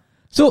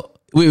 So,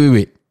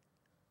 wait.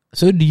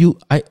 So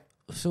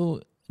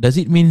does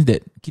it mean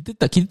that kita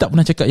tak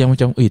pernah cakap yang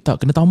macam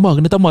tak kena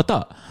tambah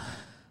tak.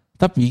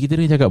 Tapi kita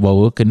kena cakap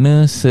bahawa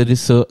kena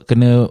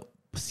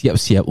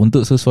siap-siap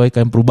untuk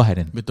sesuaikan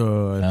perubahan kan.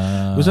 Betul.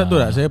 Ustaz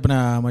tu tak, saya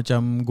pernah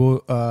macam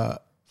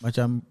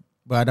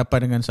berhadapan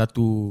dengan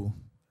satu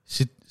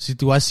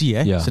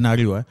situasi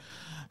senario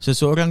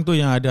seseorang tu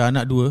yang ada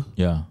anak 2.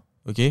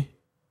 Okay.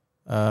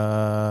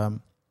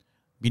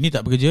 Bini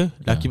tak bekerja,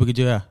 laki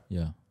bekerja lah.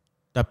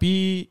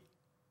 Tapi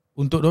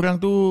untuk dorang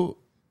tu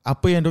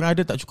apa yang dorang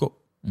ada tak cukup.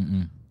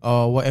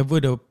 Whatever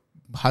the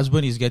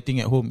husband is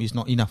getting at home is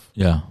not enough.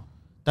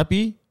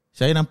 Tapi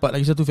saya nampak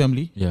lagi satu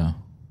family.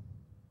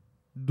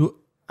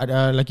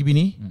 Ada laki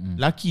bini,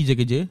 laki je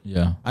kerja,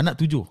 anak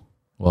 7.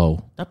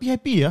 Wow. Tapi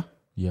happy lah.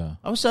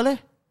 Apa pasal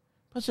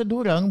Pasal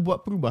dorang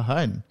buat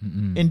perubahan,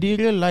 and they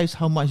realize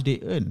how much they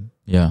earn.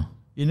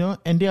 You know,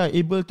 and they are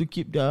able to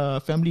keep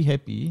their family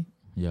happy.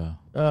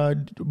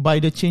 By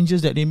the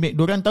changes that they make.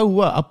 Dorang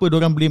tahu lah apa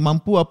dorang boleh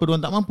mampu, apa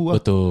dorang tak mampu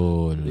lah.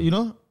 Betul. You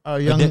know,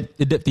 yang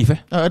adaptif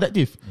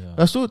adaptif.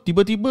 Lepas tu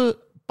tiba-tiba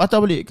patah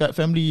balik kat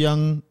family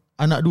yang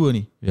anak 2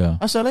 ni.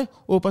 Asal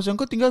pasal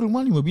kau tinggal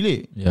rumah 5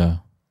 bilik.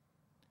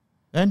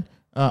 Kan?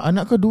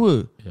 Anak kau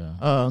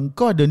 2.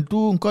 Kau ada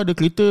tu, kau ada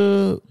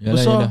kereta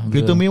besar,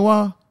 kereta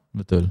mewah.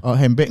 Betul.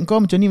 Handbag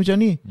kau macam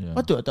ni.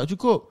 Patut tak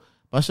cukup.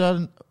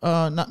 Pasal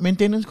nak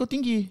maintenance kau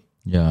tinggi.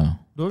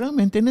 Dorang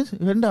maintenance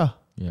rendah.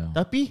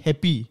 Tapi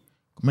happy.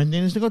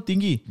 Maintenance kau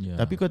tinggi,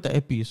 tapi kau tak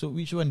happy. So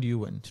which one do you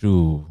want?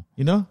 True.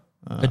 You know,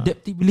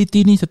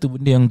 adaptability ni satu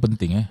benda yang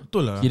penting.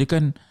 Betul lah. Kira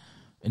kan,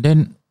 and then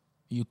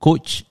you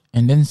coach,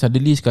 and then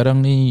suddenly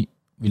sekarang ni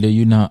bila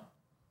you nak,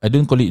 I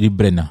don't call it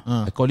rebrand lah.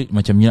 I call it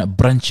macam you nak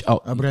branch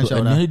out to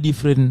another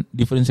different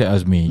Syed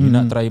Azmir. You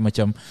nak try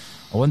macam,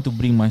 I want to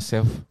bring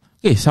myself.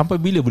 Sampai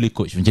bila boleh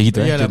coach macam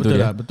gitu?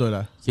 Betul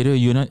lah. Kira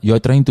you're not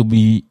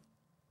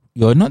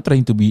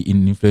trying to be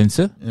an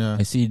influencer.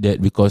 I see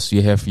that because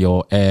you have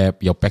your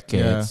app, your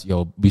packets,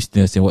 your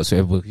business and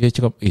whatsoever. Saya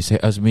cakap,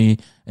 Syed Azmir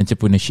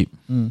entrepreneurship.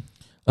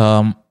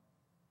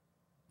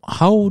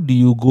 How do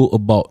you go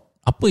about,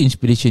 apa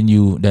inspiration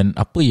you dan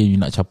apa yang you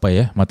nak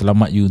capai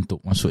matlamat you untuk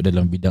masuk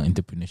dalam bidang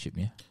entrepreneurship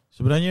ni?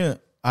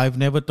 Sebenarnya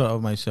I've never thought of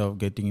myself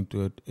getting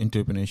into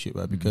entrepreneurship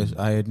because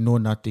I know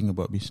nothing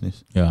about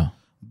business.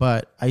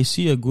 But I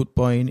see a good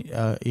point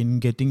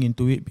in getting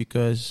into it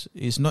because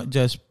it's not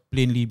just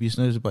plainly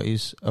business, but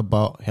it's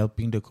about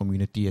helping the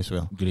community as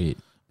well. Great.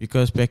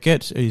 Because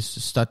packets is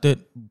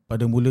started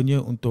pada mulanya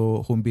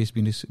untuk home-based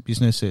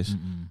businesses.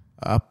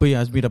 Apa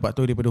yang Azmi dapat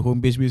tahu daripada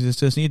home-based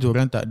businesses ni,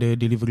 diorang tak ada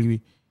delivery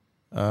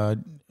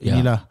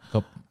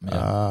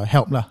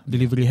help lah,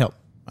 delivery help.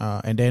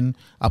 And then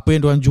apa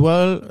yang diorang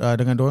jual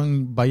dengan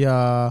diorang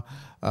bayar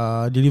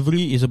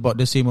delivery is about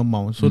the same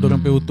amount. So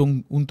diorang pay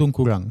untung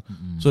kurang.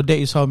 So that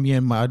is how me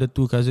and my other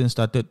 2 cousins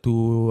started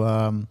to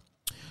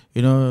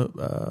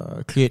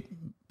create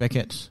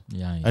packets.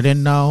 And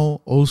then now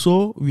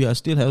also we are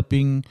still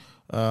helping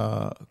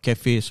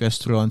cafes,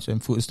 restaurants and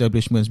food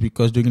establishments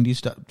because during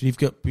this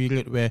difficult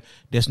period where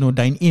there's no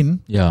dine-in,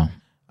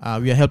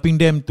 we are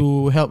helping them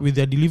to help with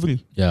their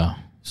delivery.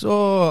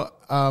 So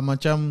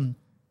macam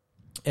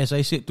as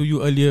I said to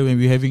you earlier when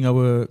we were having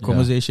our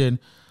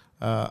conversation,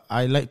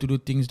 I like to do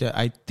things that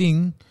I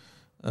think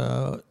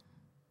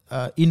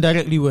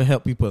indirectly will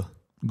help people.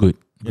 Good.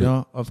 You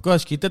know, of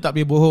course kita tak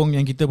boleh bohong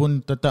yang kita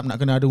pun tetap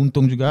nak kena ada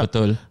untung juga.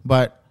 Betul.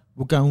 But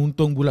bukan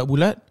untung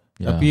bulat-bulat,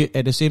 tapi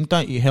at the same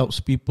time it helps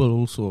people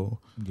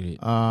also. Great.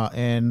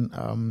 And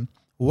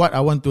what I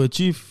want to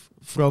achieve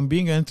from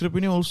being an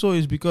entrepreneur also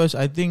is because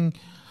I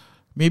think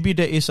maybe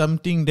that is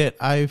something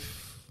that I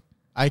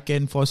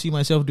can foresee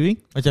myself doing.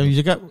 Macam you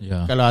cakap,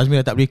 kalau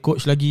Azmi dah tak boleh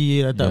coach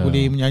lagi, dah tak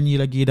boleh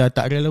menyanyi lagi, dah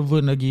tak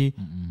relevant lagi,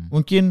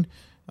 mungkin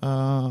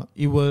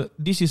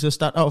this is a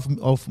start out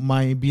of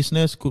my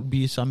business. Could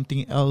be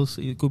something else.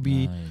 It could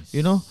be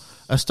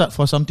a start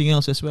for something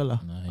else as well lah.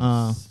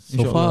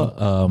 So far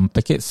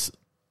packets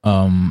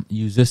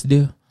users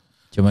dia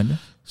macam mana?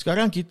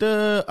 Sekarang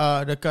kita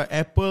dekat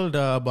Apple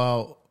dah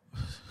about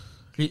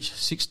reach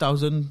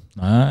 6,000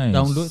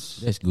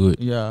 downloads. That's good.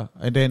 Yeah,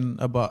 and then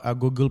about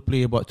Google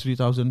Play about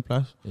 3,000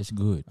 plus. That's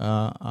good.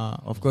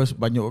 Of course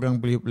banyak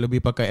orang lebih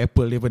pakai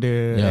Apple daripada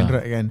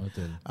Android kan.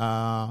 Betul.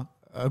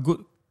 A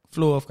good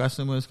flow of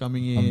customers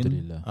coming in.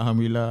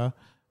 Alhamdulillah.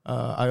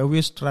 I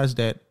always trust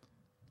that.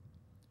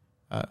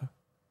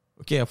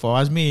 Okay, for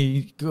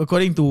Azmi,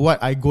 according to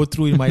what I go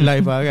through in my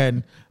life,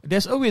 kan,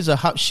 there's always a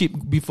hardship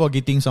before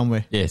getting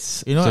somewhere.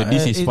 Yes. So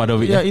this is part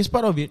of it. Yeah, it's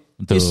part of it.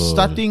 Betul. It's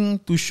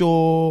starting to show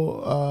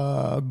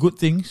good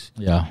things.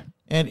 Yeah.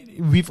 And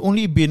we've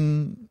only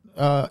been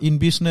in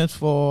business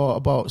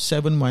for about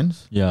 7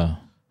 months.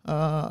 Yeah.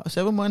 7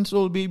 months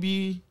old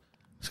baby.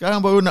 Sekarang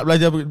baru nak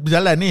belajar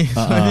berjalan ni.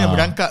 Sebenarnya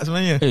berangkat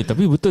sebenarnya.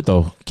 Tapi betul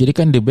tau. Kira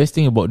kan the best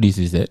thing about this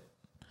is that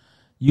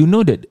you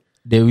know that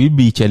there will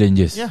be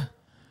challenges. Yeah.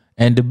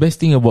 And the best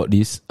thing about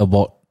this,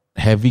 about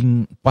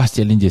having past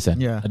challenges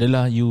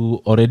adalah you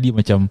already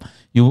macam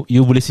you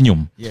boleh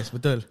senyum. Yes,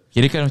 betul.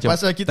 Kira kan macam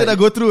pasal kita dah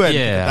go through kan.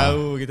 Yeah.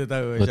 Kita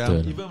tahu betul.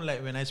 Macam even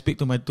like when I speak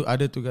to my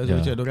other two guys,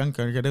 macam orang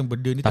kadang-kadang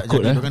benda ni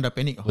takut, tak jadi, orang dah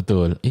panik.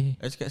 Betul. I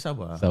cakap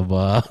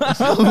sabar.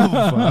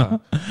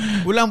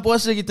 Bulan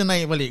puasa kita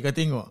naik balik, kau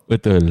tengok.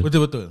 Betul.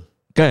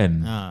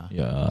 Kan?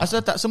 Ya.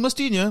 Asal tak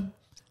semestinya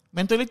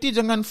mentality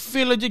jangan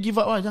fail aja,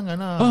 give up lah, jangan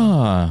lah.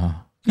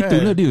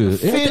 Itulah dia.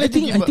 I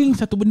think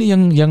satu benda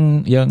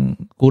yang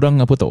kurang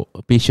apa tau,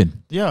 patient.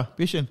 Yeah,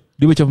 patient.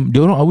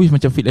 Dia orang always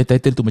macam fit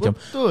title tu macam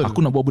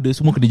aku nak buat benda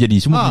semua kena jadi,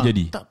 semua kena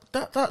jadi.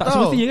 Tak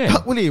semestinya kan?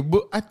 Tak boleh.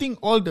 But I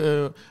think all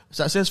the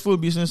successful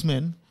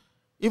businessmen,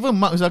 even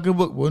Mark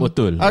Zuckerberg pun,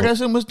 betul. I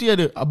rasa mesti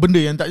ada benda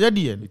yang tak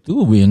jadi kan.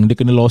 Itu yang dia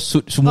kena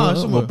lawsuit semua.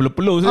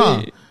 Berpeluh-peluh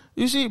sekali.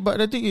 You see, but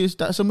the thing is,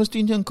 tak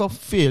semestinya kau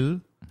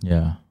fail.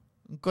 Yeah.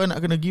 Kau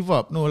nak kena give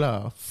up. No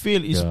lah.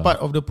 Fail is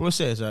part of the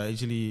process lah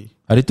actually.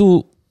 Hari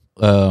tu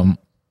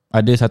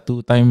ada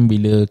satu time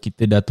bila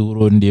kita dah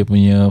turun dia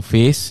punya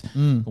phase,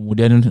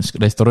 kemudian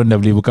restoran dah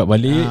boleh buka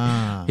balik,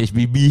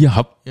 HBB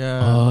hub.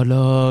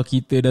 Alah,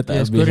 kita dah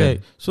tak habis.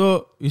 Correct.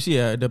 So you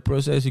see the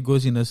process it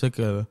goes in a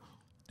circle.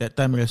 That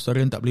time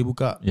restoran tak boleh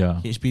buka,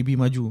 HBB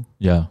maju.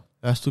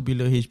 Lepas tu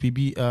bila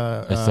HBB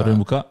restoran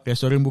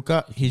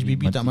buka,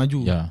 HBB tak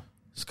maju.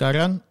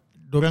 Sekarang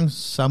dorang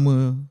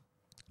sama.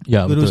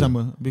 Betul.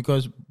 Sama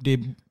because they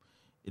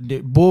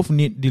both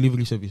need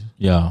delivery service.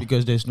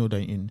 Because there's no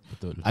dine-in.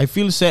 Betul. I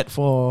feel sad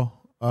for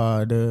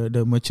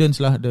the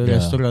merchants lah, the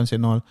restaurants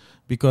and all,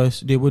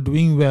 because they were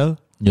doing well.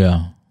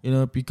 You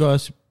know,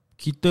 because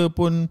kita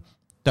pun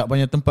tak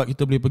banyak tempat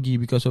kita boleh pergi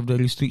because of the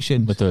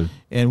restrictions. Betul.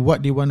 And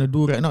what they want to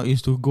do right now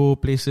is to go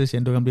places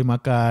yang dorang boleh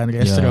makan,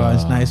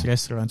 restaurants, nice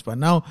restaurants. But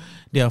now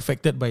they are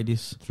affected by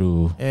this.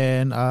 True.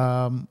 And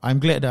I'm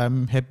glad that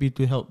I'm happy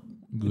to help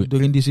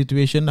during this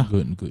situation lah.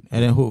 Good. And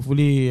then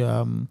hopefully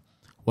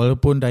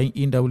walaupun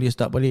dine-in dah boleh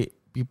start balik,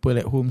 people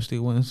at home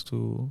still wants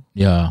to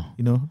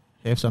you know,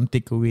 have some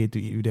takeaway to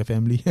eat with their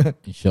family.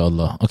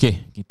 InsyaAllah.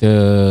 Okay, kita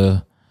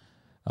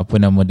apa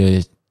nama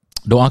dia,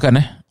 doakan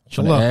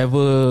InsyaAllah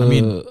whatever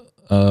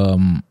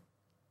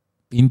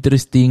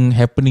interesting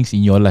happenings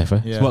in your life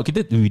sebab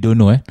kita we don't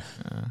know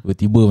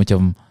tiba-tiba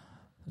macam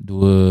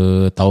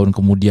 2 tahun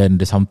kemudian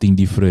there's something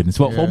different.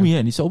 Sebab for me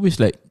it's always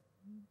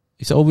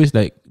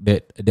like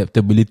that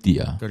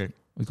adaptability. Correct.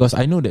 Because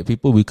I know that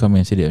people will come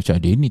and say that macam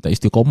dia ni tak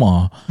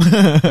istiqamah.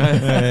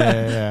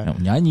 Nak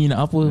menyanyi,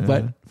 nak apa.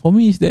 But for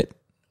me is that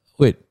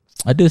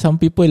ada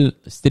some people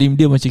stream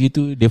dia macam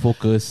gitu, dia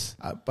fokus.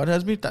 Pada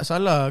Azmi tak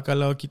salah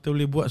kalau kita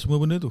boleh buat semua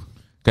benda tu.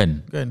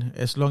 Kan?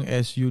 As long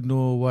as you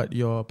know what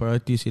your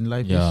priorities in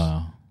life is.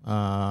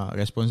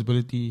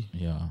 Responsibility.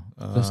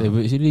 Because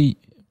actually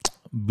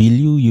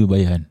bill you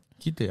bayar.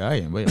 Kita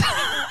yang bayar.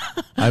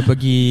 I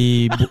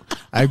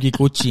pergi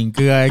coaching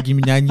ke, I pergi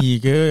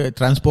menyanyi ke,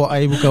 transport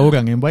I bukan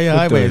orang yang bayar.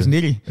 I bayar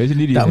sendiri.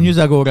 Tak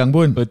menyusahkan orang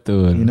pun.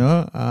 Betul. You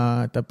know,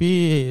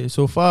 tapi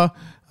so far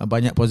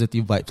banyak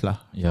positive vibes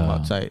lah from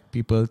outside.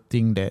 People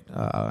think that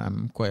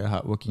I'm quite a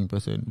hardworking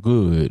person.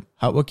 Good.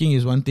 Hardworking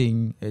is one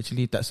thing.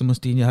 Actually tak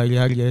semestinya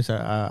hari-hari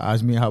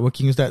Azmi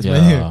hardworking Ustaz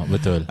sebenarnya.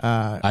 Betul.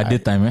 Ada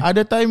time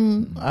Ada time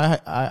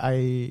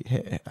I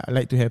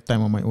like to have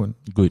time on my own.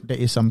 Good. That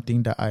is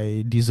something that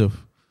I deserve.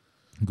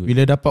 Good.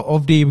 Bila dapat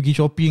off day pergi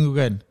shopping tu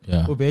kan,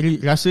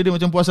 rasa dia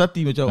macam puas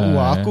hati. Macam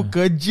aku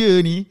kerja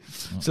ni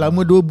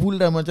selama 2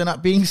 bulan macam nak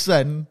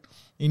pingsan,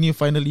 ini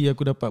finally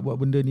aku dapat buat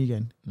benda ni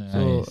kan. Nice.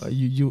 So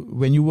you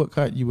when you work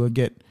hard, you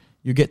get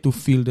to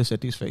feel the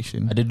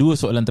satisfaction. Ada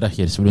 2 soalan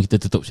terakhir sebelum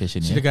kita tutup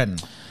session ni. Silakan.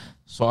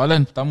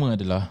 Soalan pertama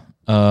adalah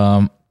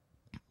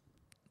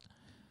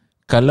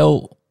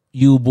kalau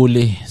you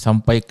boleh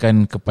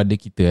sampaikan kepada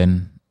kita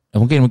kan,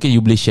 mungkin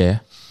you boleh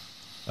share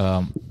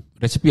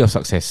recipe of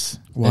success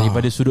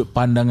daripada sudut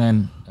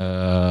pandangan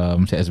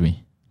Syed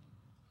Azmir.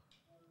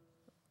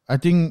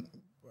 I think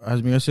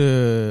Azmir rasa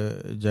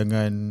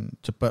jangan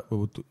cepat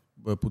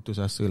berputus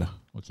asa lah.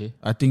 Okay.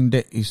 I think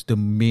that is the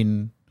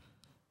main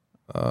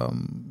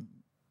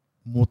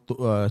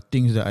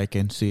things that I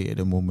can say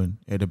at the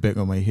moment, at the back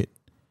of my head.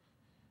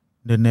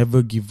 The never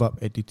give up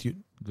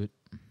attitude. Good.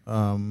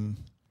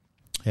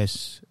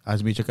 As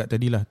Azmir cakap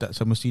tadi lah, tak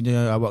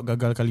semestinya awak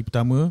gagal kali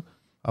pertama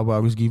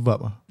awak harus give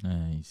up.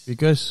 Nice.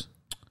 Because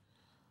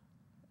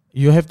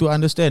you have to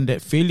understand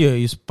that failure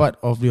is part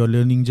of your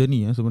learning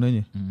journey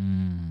sebenarnya.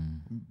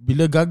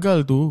 Bila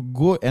gagal tu,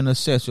 go and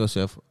assess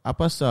yourself.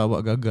 Apa asal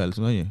awak gagal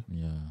sebenarnya?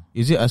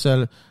 Is it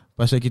asal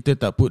pasal kita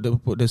tak put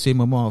the same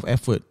amount of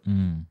effort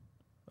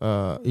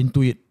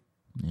into it?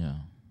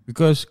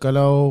 Because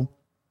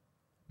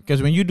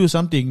when you do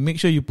something,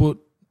 make sure you put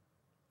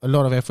a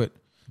lot of effort.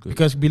 Good.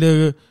 Because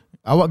bila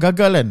awak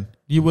gagal kan,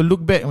 you will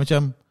look back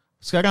macam,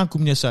 sekarang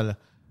aku menyesal.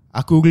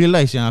 Aku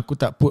realize yang aku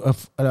tak put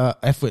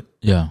effort.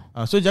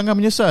 So jangan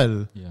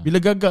menyesal.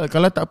 Bila gagal,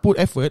 kalau tak put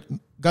effort,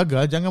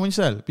 gagal, jangan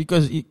menyesal.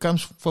 Because it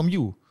comes from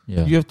you.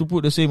 You have to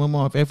put the same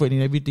amount of effort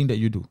in everything that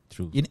you do.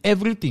 True. In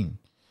everything.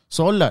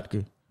 Solat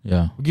ke,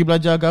 pergi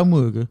belajar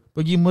agama ke,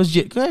 pergi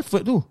masjid ke,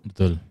 effort tu.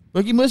 Betul.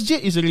 Pergi masjid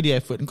is already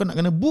effort. Kau nak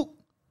kena book.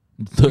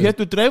 Betul. You have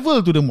to travel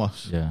to the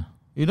mosque.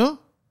 You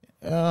know.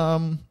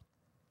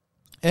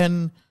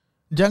 And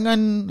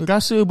jangan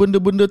rasa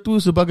benda-benda tu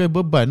sebagai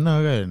beban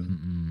lah kan.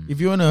 If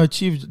you want to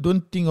achieve,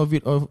 don't think of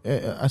it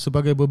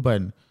sebagai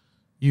beban.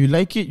 You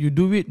like it, you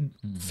do it,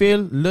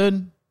 fail,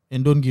 learn,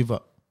 and don't give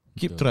up.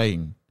 Keep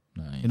trying.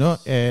 Nice. You know.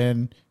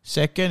 And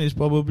second is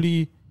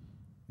probably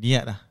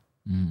niat lah.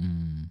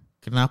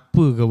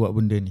 Kenapa kau buat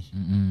benda ni?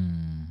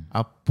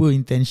 Apa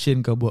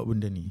intention kau buat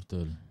benda ni?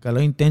 Betul. Kalau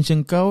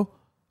intention kau,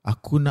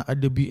 aku nak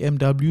ada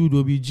BMW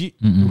 2 biji,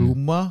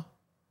 rumah,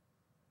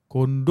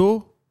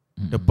 kondo,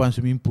 depan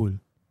swimming pool,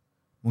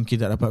 mungkin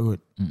tak dapat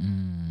kot.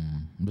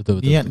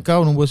 Betul. Niat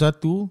kau nombor 1,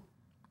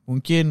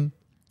 mungkin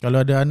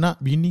kalau ada anak,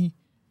 bini,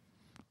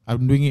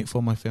 I'm doing it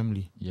for my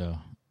family.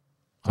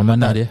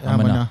 Amanah dia.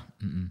 Amanah.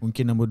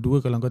 Mungkin nombor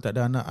 2, kalau kau tak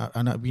ada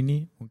anak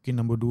bini, mungkin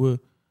nombor 2,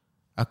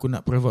 aku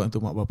nak provide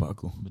untuk mak bapak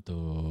aku.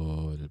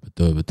 Betul.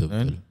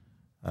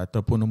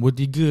 Ataupun nombor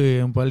 3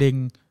 yang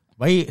paling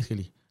baik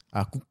sekali,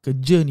 aku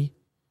kerja ni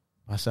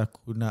pasal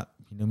aku nak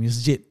bina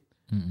masjid,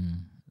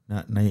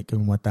 nak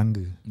naikkan rumah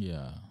tangga.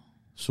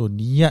 So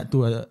niat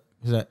tu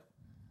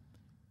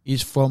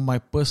is from my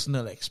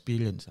personal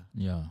experience.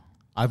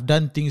 I've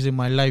done things in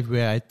my life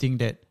where I think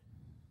that,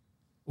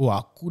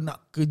 aku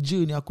nak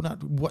kerja ni, aku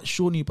nak buat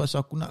show ni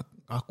pasal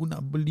aku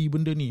nak beli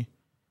benda ni.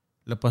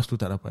 Lepas tu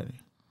tak dapat.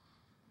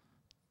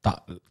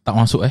 Tak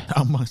masuk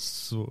Tak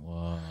masuk.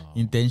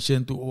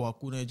 Intention tu,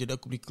 aku nak jadi,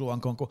 aku boleh keluar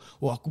kawan-kawan,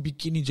 aku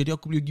bikin ni jadi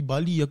aku boleh pergi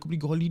Bali, aku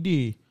boleh pergi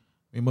holiday.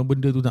 Memang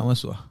benda tu tak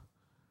masuk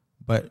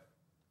But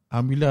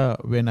alhamdulillah,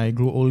 when I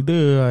grow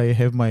older, I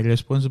have my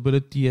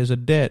responsibility as a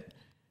dad.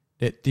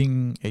 That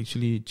thing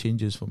actually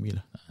changes for me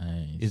lah.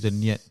 Nice. Is the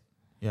niat.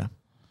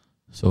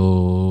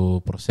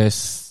 So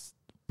proses,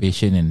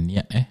 patient and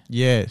niat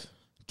Yes.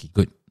 Okay,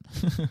 good.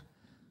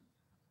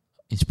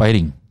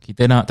 Inspiring.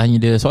 Kita nak tanya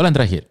dia soalan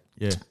terakhir.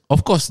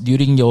 Of course,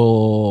 during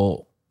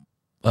your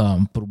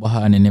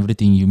perubahan and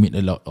everything, you meet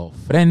a lot of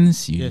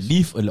friends. You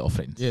leave a lot of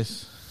friends.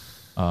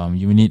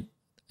 You meet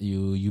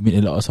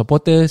a lot of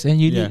supporters and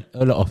you meet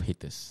a lot of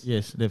haters.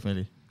 Yes,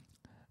 definitely.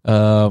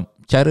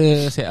 Cara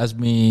Syed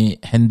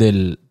Azmir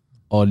handle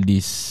all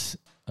these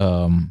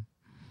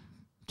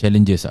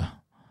challenges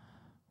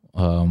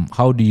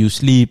how do you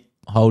sleep?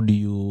 How do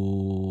you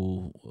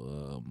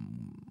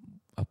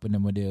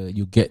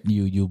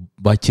you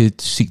baca,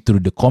 seek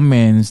through the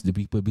comments, the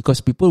people, because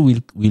people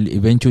will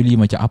eventually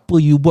macam apa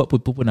you buat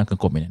pun akan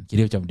komen.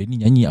 Kira macam dia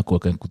ni nyanyi, aku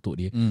akan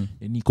kutuk dia.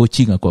 Dia ni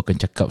coaching, aku akan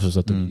cakap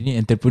sesuatu. Dia ni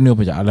entrepreneur,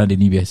 macam alah dia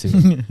ni biasa.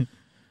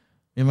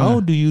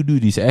 How do you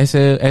do this as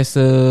a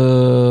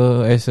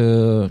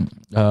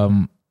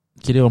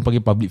kira orang panggil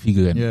public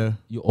figure kan?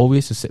 You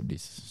always accept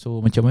this.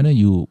 So macam mana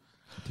you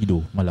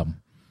tidur malam?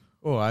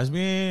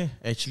 Azmir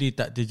actually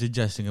tak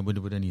terjejas dengan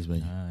benda-benda ni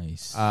sebenarnya.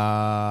 Nice.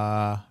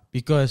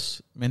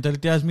 Because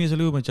mentality Azmir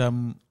selalu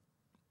macam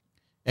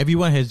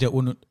everyone has their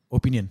own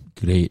opinion.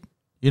 Great.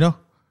 You know,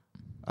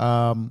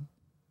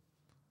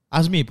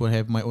 Azmir pun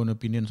have my own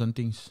opinions on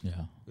things.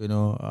 You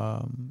know,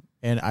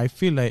 and I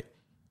feel like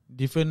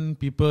different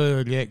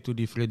people react to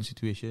different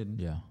situation.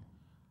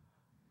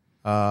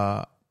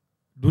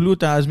 Dulu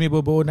tak Azmir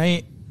baru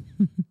naik,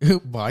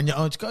 banyak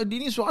orang cakap, dia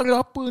ni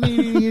suara apa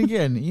ni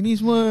kan. Ini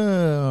semua,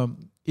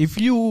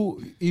 if you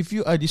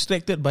are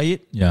distracted by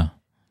it,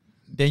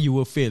 then you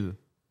will fail.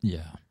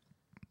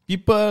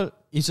 People,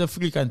 it's a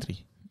free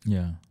country.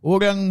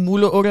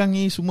 Mulut orang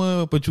ni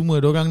semua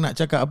percuma. Diorang nak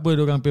cakap apa,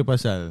 diorang pay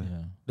pasal.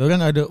 Diorang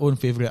ada own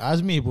favourite.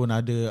 Azmi pun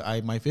ada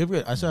my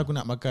favourite. Asal aku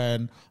nak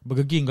makan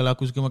Burger King, kalau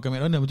aku suka makan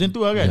McDonald's, macam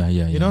tu lah kan.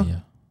 You know.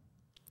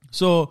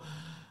 So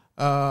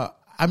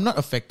I'm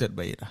not affected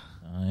by it.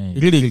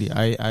 Really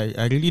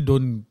I really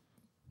don't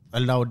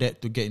allow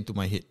that to get into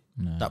my head.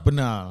 Tak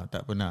pernah.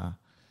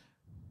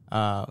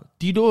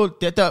 Tidur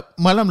tiap-tiap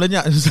malam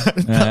lenyap.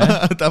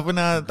 Tak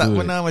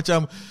pernah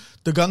macam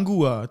terganggu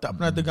lah. Tak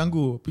pernah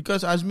terganggu.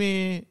 Because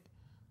Azmi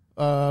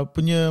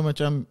punya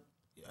macam,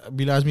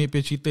 bila Azmi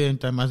punya cerita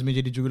yang time Azmi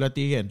jadi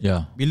jurulatih kan,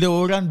 bila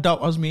orang doubt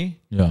Azmi,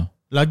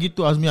 lagi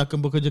tu Azmi akan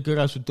bekerja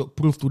keras untuk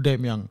prove to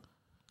them yang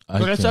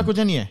kau rasa aku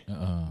macam ni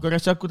kau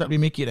rasa aku tak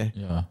boleh make it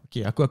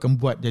okay, aku akan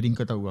buat jadi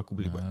kau tahu aku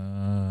boleh buat.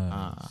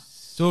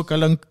 So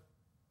kalau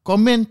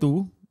komen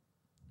tu,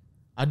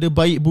 ada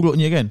baik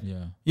buruknya kan.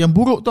 Yang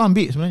buruk tu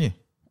ambil sebenarnya.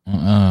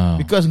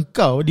 Because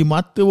engkau di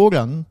mata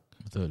orang,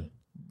 betul,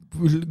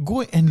 will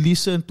go and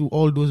listen to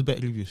all those bad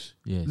reviews.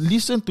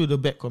 Listen to the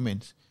bad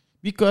comments.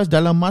 Because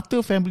dalam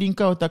mata family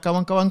kau atau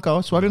kawan-kawan kau,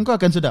 suara kau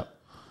akan sedap.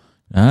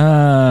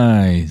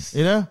 Nice.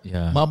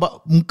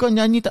 Mak kau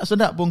nyanyi tak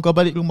sedap pun, kau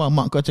balik rumah,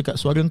 mak kau cakap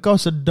suara kau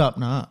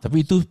sedap nak.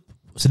 Tapi itu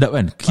sedap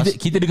kan?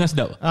 Kita dengar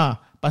sedap.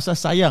 Pasal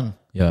sayang.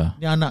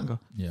 Ni anak kau.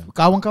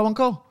 Kawan-kawan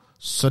kau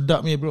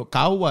sedap ni bro.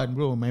 Kawan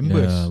bro,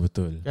 members.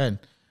 Betul. Kan?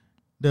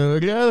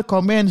 The real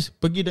comments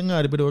pergi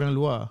dengar daripada orang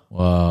luar.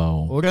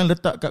 Wow. Orang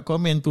letak kat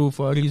komen tu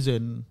for a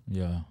reason.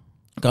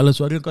 Kalau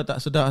suara kau tak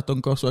sedap atau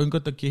suara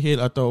kau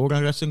terkehil atau orang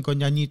rasa kau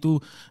nyanyi tu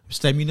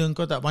stamina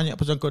kau tak banyak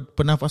pasal kau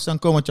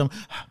pernafasan kau macam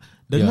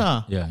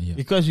dengar.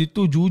 Because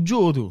itu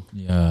jujur tu.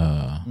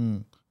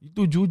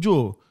 Itu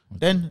jujur.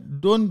 Then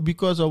don't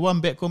because of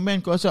one bad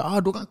comment kau rasa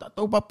dorang tak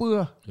tahu apa-apa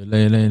lah.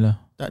 Yalah.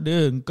 Tak ada.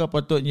 Kau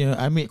patutnya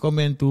ambil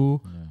komen tu,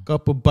 kau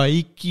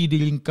perbaiki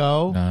diri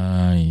kau.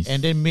 Nice.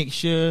 And then make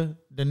sure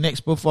the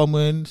next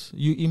performance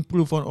you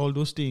improve on all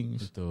those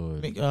things. Betul.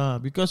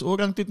 Because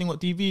orang tu tengok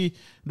TV,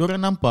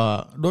 dorang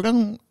nampak,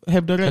 dorang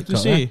have the right to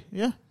say.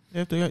 They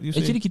have the right to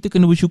say. Actually kita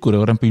kena bersyukur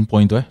orang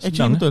pinpoint tu.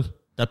 Actually betul.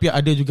 Tapi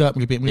ada juga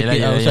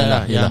meripik-meripik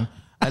lah yang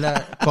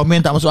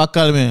komen tak masuk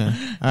akal punya.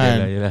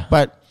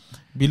 But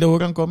bila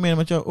orang komen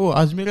macam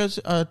Azmir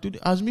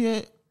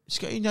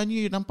sekali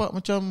nyanyi nampak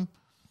macam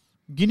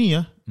gini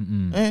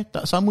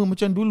tak sama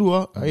macam dulu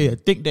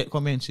take that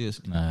comment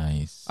seriously.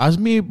 Nice.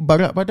 Azmir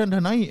barat badan dah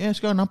naik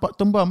sekarang nampak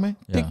tembam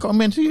take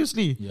comment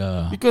seriously.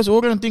 Because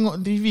orang tengok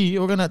TV,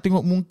 orang nak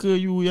tengok muka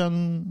you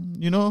yang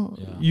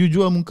you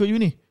jual muka you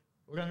ni.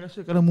 Orang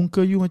rasa kalau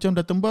muka you macam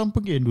dah tembam,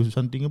 pergi do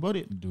something about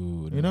it.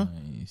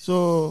 Nice.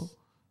 So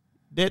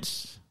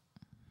that's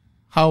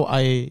how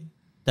I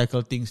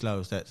tackle things lah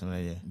Ustaz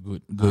sebenarnya.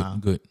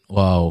 Good.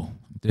 Wow.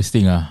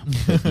 Interesting lah.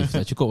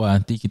 Tak cukup lah.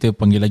 Nanti kita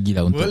panggil lagi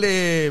lah untuk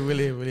Boleh.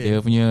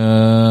 Dia punya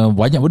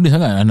banyak benda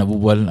sangat nak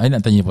berbual. I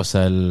nak tanya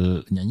pasal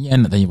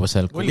nyanyian, nak tanya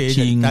pasal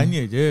coaching. Boleh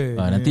tanya je.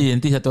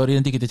 Nanti satu hari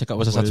nanti kita cakap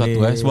pasal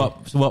satu-satu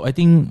Sebab I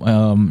think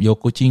your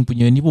coaching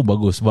punya ni pun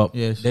bagus. Sebab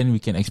then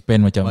we can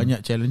expand macam banyak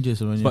challenges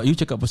sebenarnya. Sebab you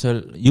cakap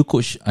pasal you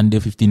coach under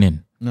 15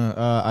 kan? No,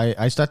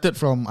 I started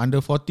from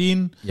under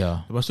 14.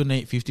 Lepas tu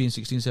naik 15,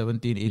 16,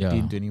 17,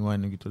 18,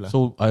 21 gitulah.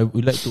 So I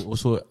would like to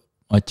also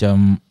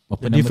macam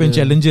different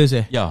challenges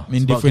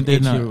in different age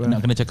nak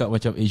kena cakap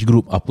macam age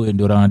group apa yang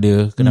diorang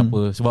ada,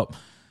 kenapa. Sebab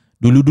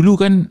dulu-dulu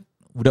kan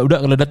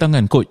budak-budak kalau datang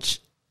kan,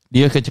 coach,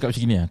 dia akan cakap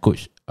macam gini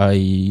coach,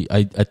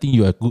 I think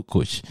you are a good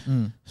coach,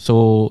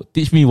 so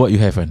teach me what you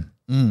have kan.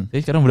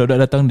 Jadi sekarang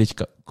budak-budak datang, dia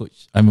cakap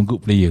coach, I'm a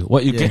good player,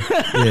 what you can.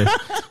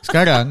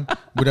 Sekarang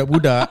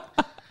budak-budak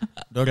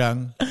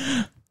dorang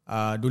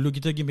dulu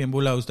kita pergi main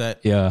bola Ustaz,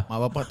 mak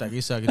bapak tak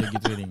kisah kita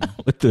pergi training.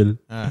 Betul.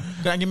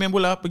 Kau nak pergi main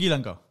bola, pergilah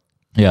kau.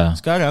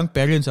 Sekarang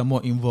parents are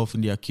more involved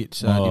in their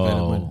kids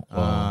development.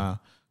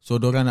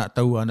 So dorang nak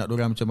tahu anak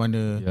dorang macam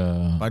mana.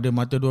 Pada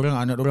mata dorang,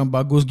 anak dorang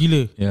bagus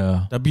gila.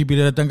 Tapi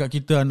bila datang kat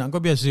kita, anak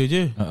kau biasa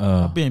je.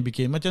 Apa yang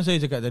bikin, macam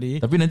saya cakap tadi.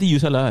 Tapi nanti you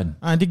salah kan?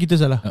 Nanti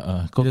kita salah.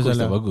 Kau coach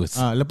tak bagus.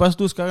 Lepas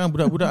tu sekarang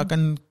budak-budak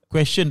akan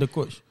question the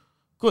coach.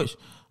 Coach,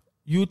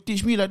 you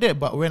teach me like that,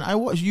 but when I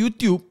watch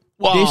YouTube,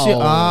 they say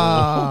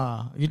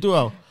gitu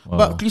tau.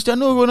 But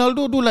Cristiano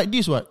Ronaldo do like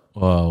this what?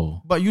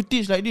 But you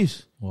teach like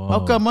this.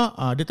 How come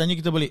dia tanya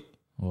kita balik.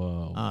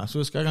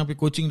 So sekarang pergi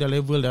coaching dah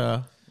level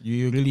dah,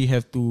 you really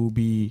have to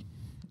be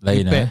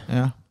lain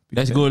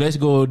Let's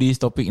go this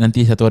topic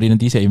nanti satu hari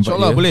nanti saya invite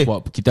dia. Boleh.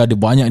 Kita ada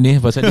banyak ni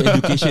pasal dia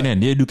education kan.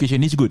 Dia education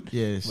is good.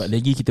 Sebab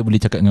lagi kita boleh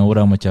cakap dengan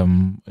orang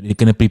macam dia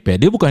kena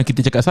prepare. Dia bukan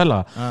kita cakap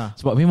salah.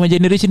 Sebab memang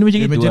generation macam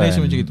gitu.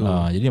 Generation macam gitu.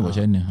 Jadi nak buat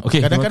macam mana? Okay,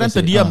 kadang-kadang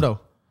terdiam tau.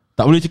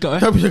 Tak boleh cakap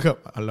Tak boleh cakap.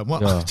 Alamak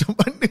macam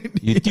mana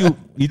ni?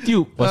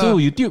 YouTube. Pasal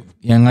YouTube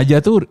yang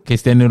ajar tu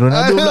Cristiano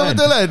Ronaldo kan.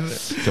 Betul kan?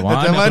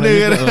 Macam mana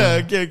kan?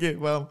 Okay,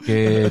 faham.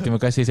 Okay, terima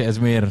kasih Syed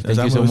Azmir.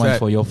 Thank you so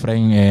much for your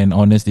frank and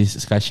honest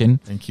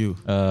discussion. Thank you.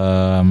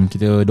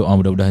 Kita doa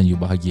mudah-mudahan you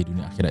bahagia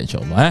dunia akhirat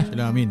insyaAllah.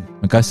 Amin.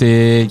 Terima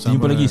kasih.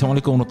 Jumpa lagi.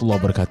 Assalamualaikum warahmatullahi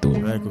wabarakatuh.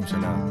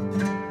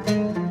 Waalaikumsalam.